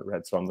that I haven't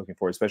read, so I'm looking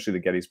forward, especially the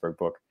Gettysburg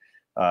book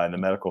and the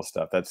medical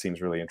stuff. That seems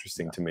really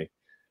interesting to me.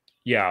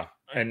 Yeah,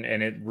 and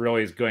it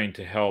really is going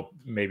to help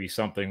maybe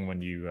something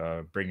when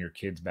you bring your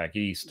kids back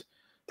east.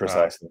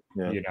 Precisely.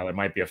 You know, there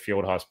might be a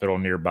field hospital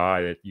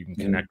nearby that you can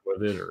connect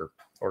with it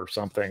or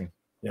something.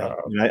 Yeah,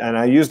 and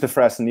I use the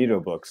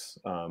Frasnito books,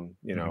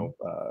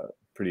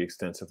 pretty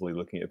extensively,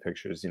 looking at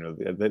pictures. You know,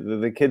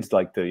 the kids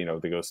like to,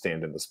 they go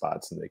stand in the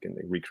spots and they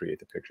recreate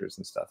the pictures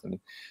and stuff. And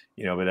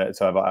but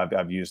so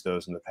I've used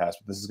those in the past.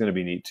 But this is going to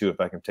be neat too if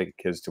I can take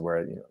kids to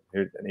where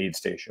here an aid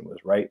station was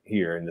right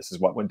here, and this is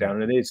what went down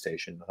at an aid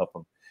station. To help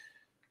them,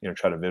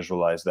 try to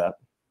visualize that.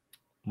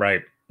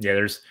 Right.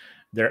 Yeah.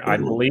 I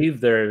believe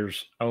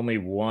there's only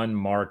one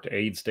marked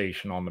aid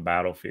station on the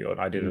battlefield.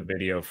 I did a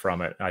video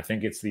from it. I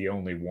think it's the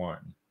only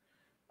one.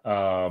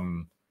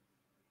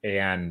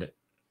 And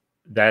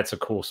that's a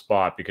cool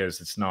spot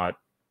because it's not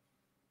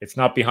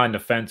behind the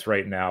fence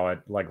right now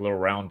at like Little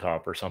Round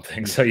Top or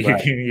something. So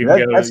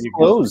that's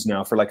closed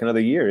now for like another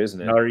year, isn't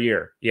it? Another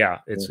year. Yeah.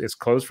 It's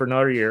closed for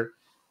another year.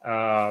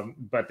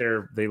 But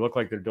they look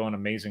like they're doing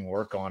amazing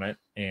work on it.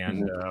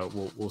 And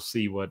we'll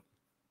see what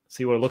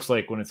it looks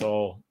like when it's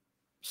all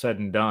said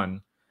and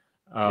done.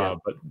 But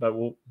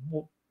we'll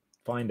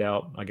find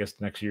out, I guess,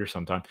 next year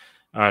sometime.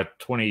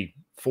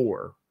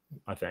 24,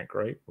 I think,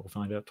 right? We'll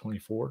find out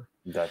 24.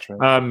 That's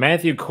right.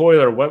 Matthew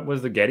Coiler, what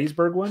was the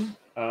Gettysburg one?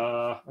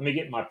 Let me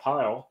get my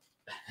pile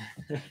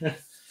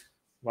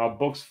while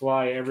books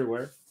fly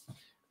everywhere.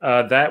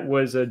 That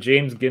was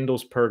James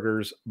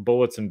Gindelsperger's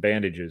Bullets and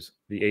Bandages,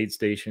 the aid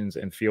stations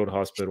and field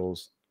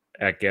hospitals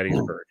at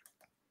Gettysburg.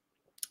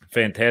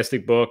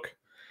 Fantastic book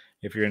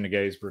if you're into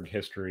Gettysburg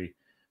history.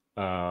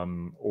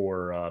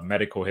 Or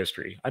medical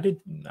history. I did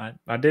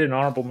an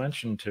honorable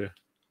mention to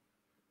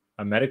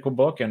a medical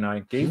book, and I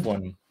gave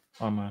one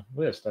on my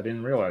list. I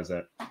didn't realize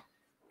that.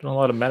 Doing a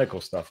lot of medical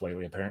stuff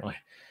lately, apparently.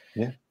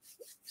 Yeah.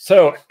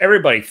 So,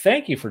 everybody,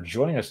 thank you for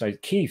joining us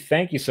tonight. Keith,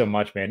 thank you so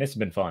much, man. It's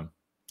been fun.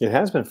 It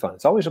has been fun.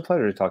 It's always a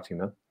pleasure to talk to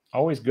you, man.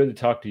 Always good to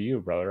talk to you,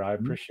 brother. I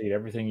appreciate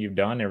everything you've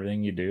done,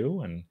 everything you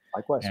do, and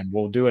likewise. And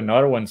we'll do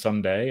another one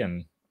someday,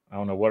 and I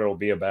don't know what it'll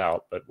be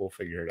about, but we'll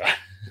figure it out.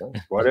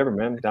 Whatever,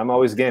 man. I'm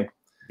always game.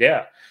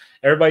 Yeah.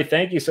 Everybody,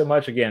 thank you so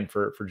much again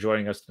for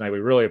joining us tonight. We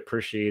really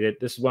appreciate it.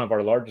 This is one of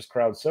our largest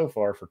crowds so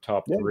far for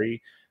top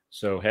 3.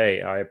 So,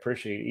 hey, I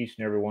appreciate each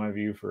and every one of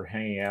you for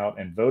hanging out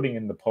and voting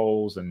in the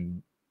polls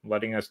and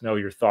letting us know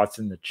your thoughts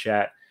in the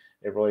chat.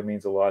 It really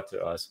means a lot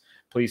to us.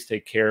 Please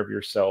take care of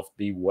yourself.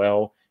 Be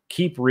well.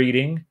 Keep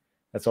reading.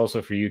 That's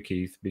also for you,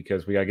 Keith,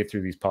 because we got to get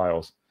through these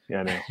piles.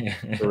 Yeah,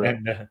 I know.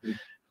 And,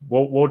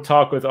 we'll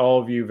talk with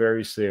all of you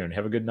very soon.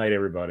 Have a good night,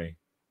 everybody.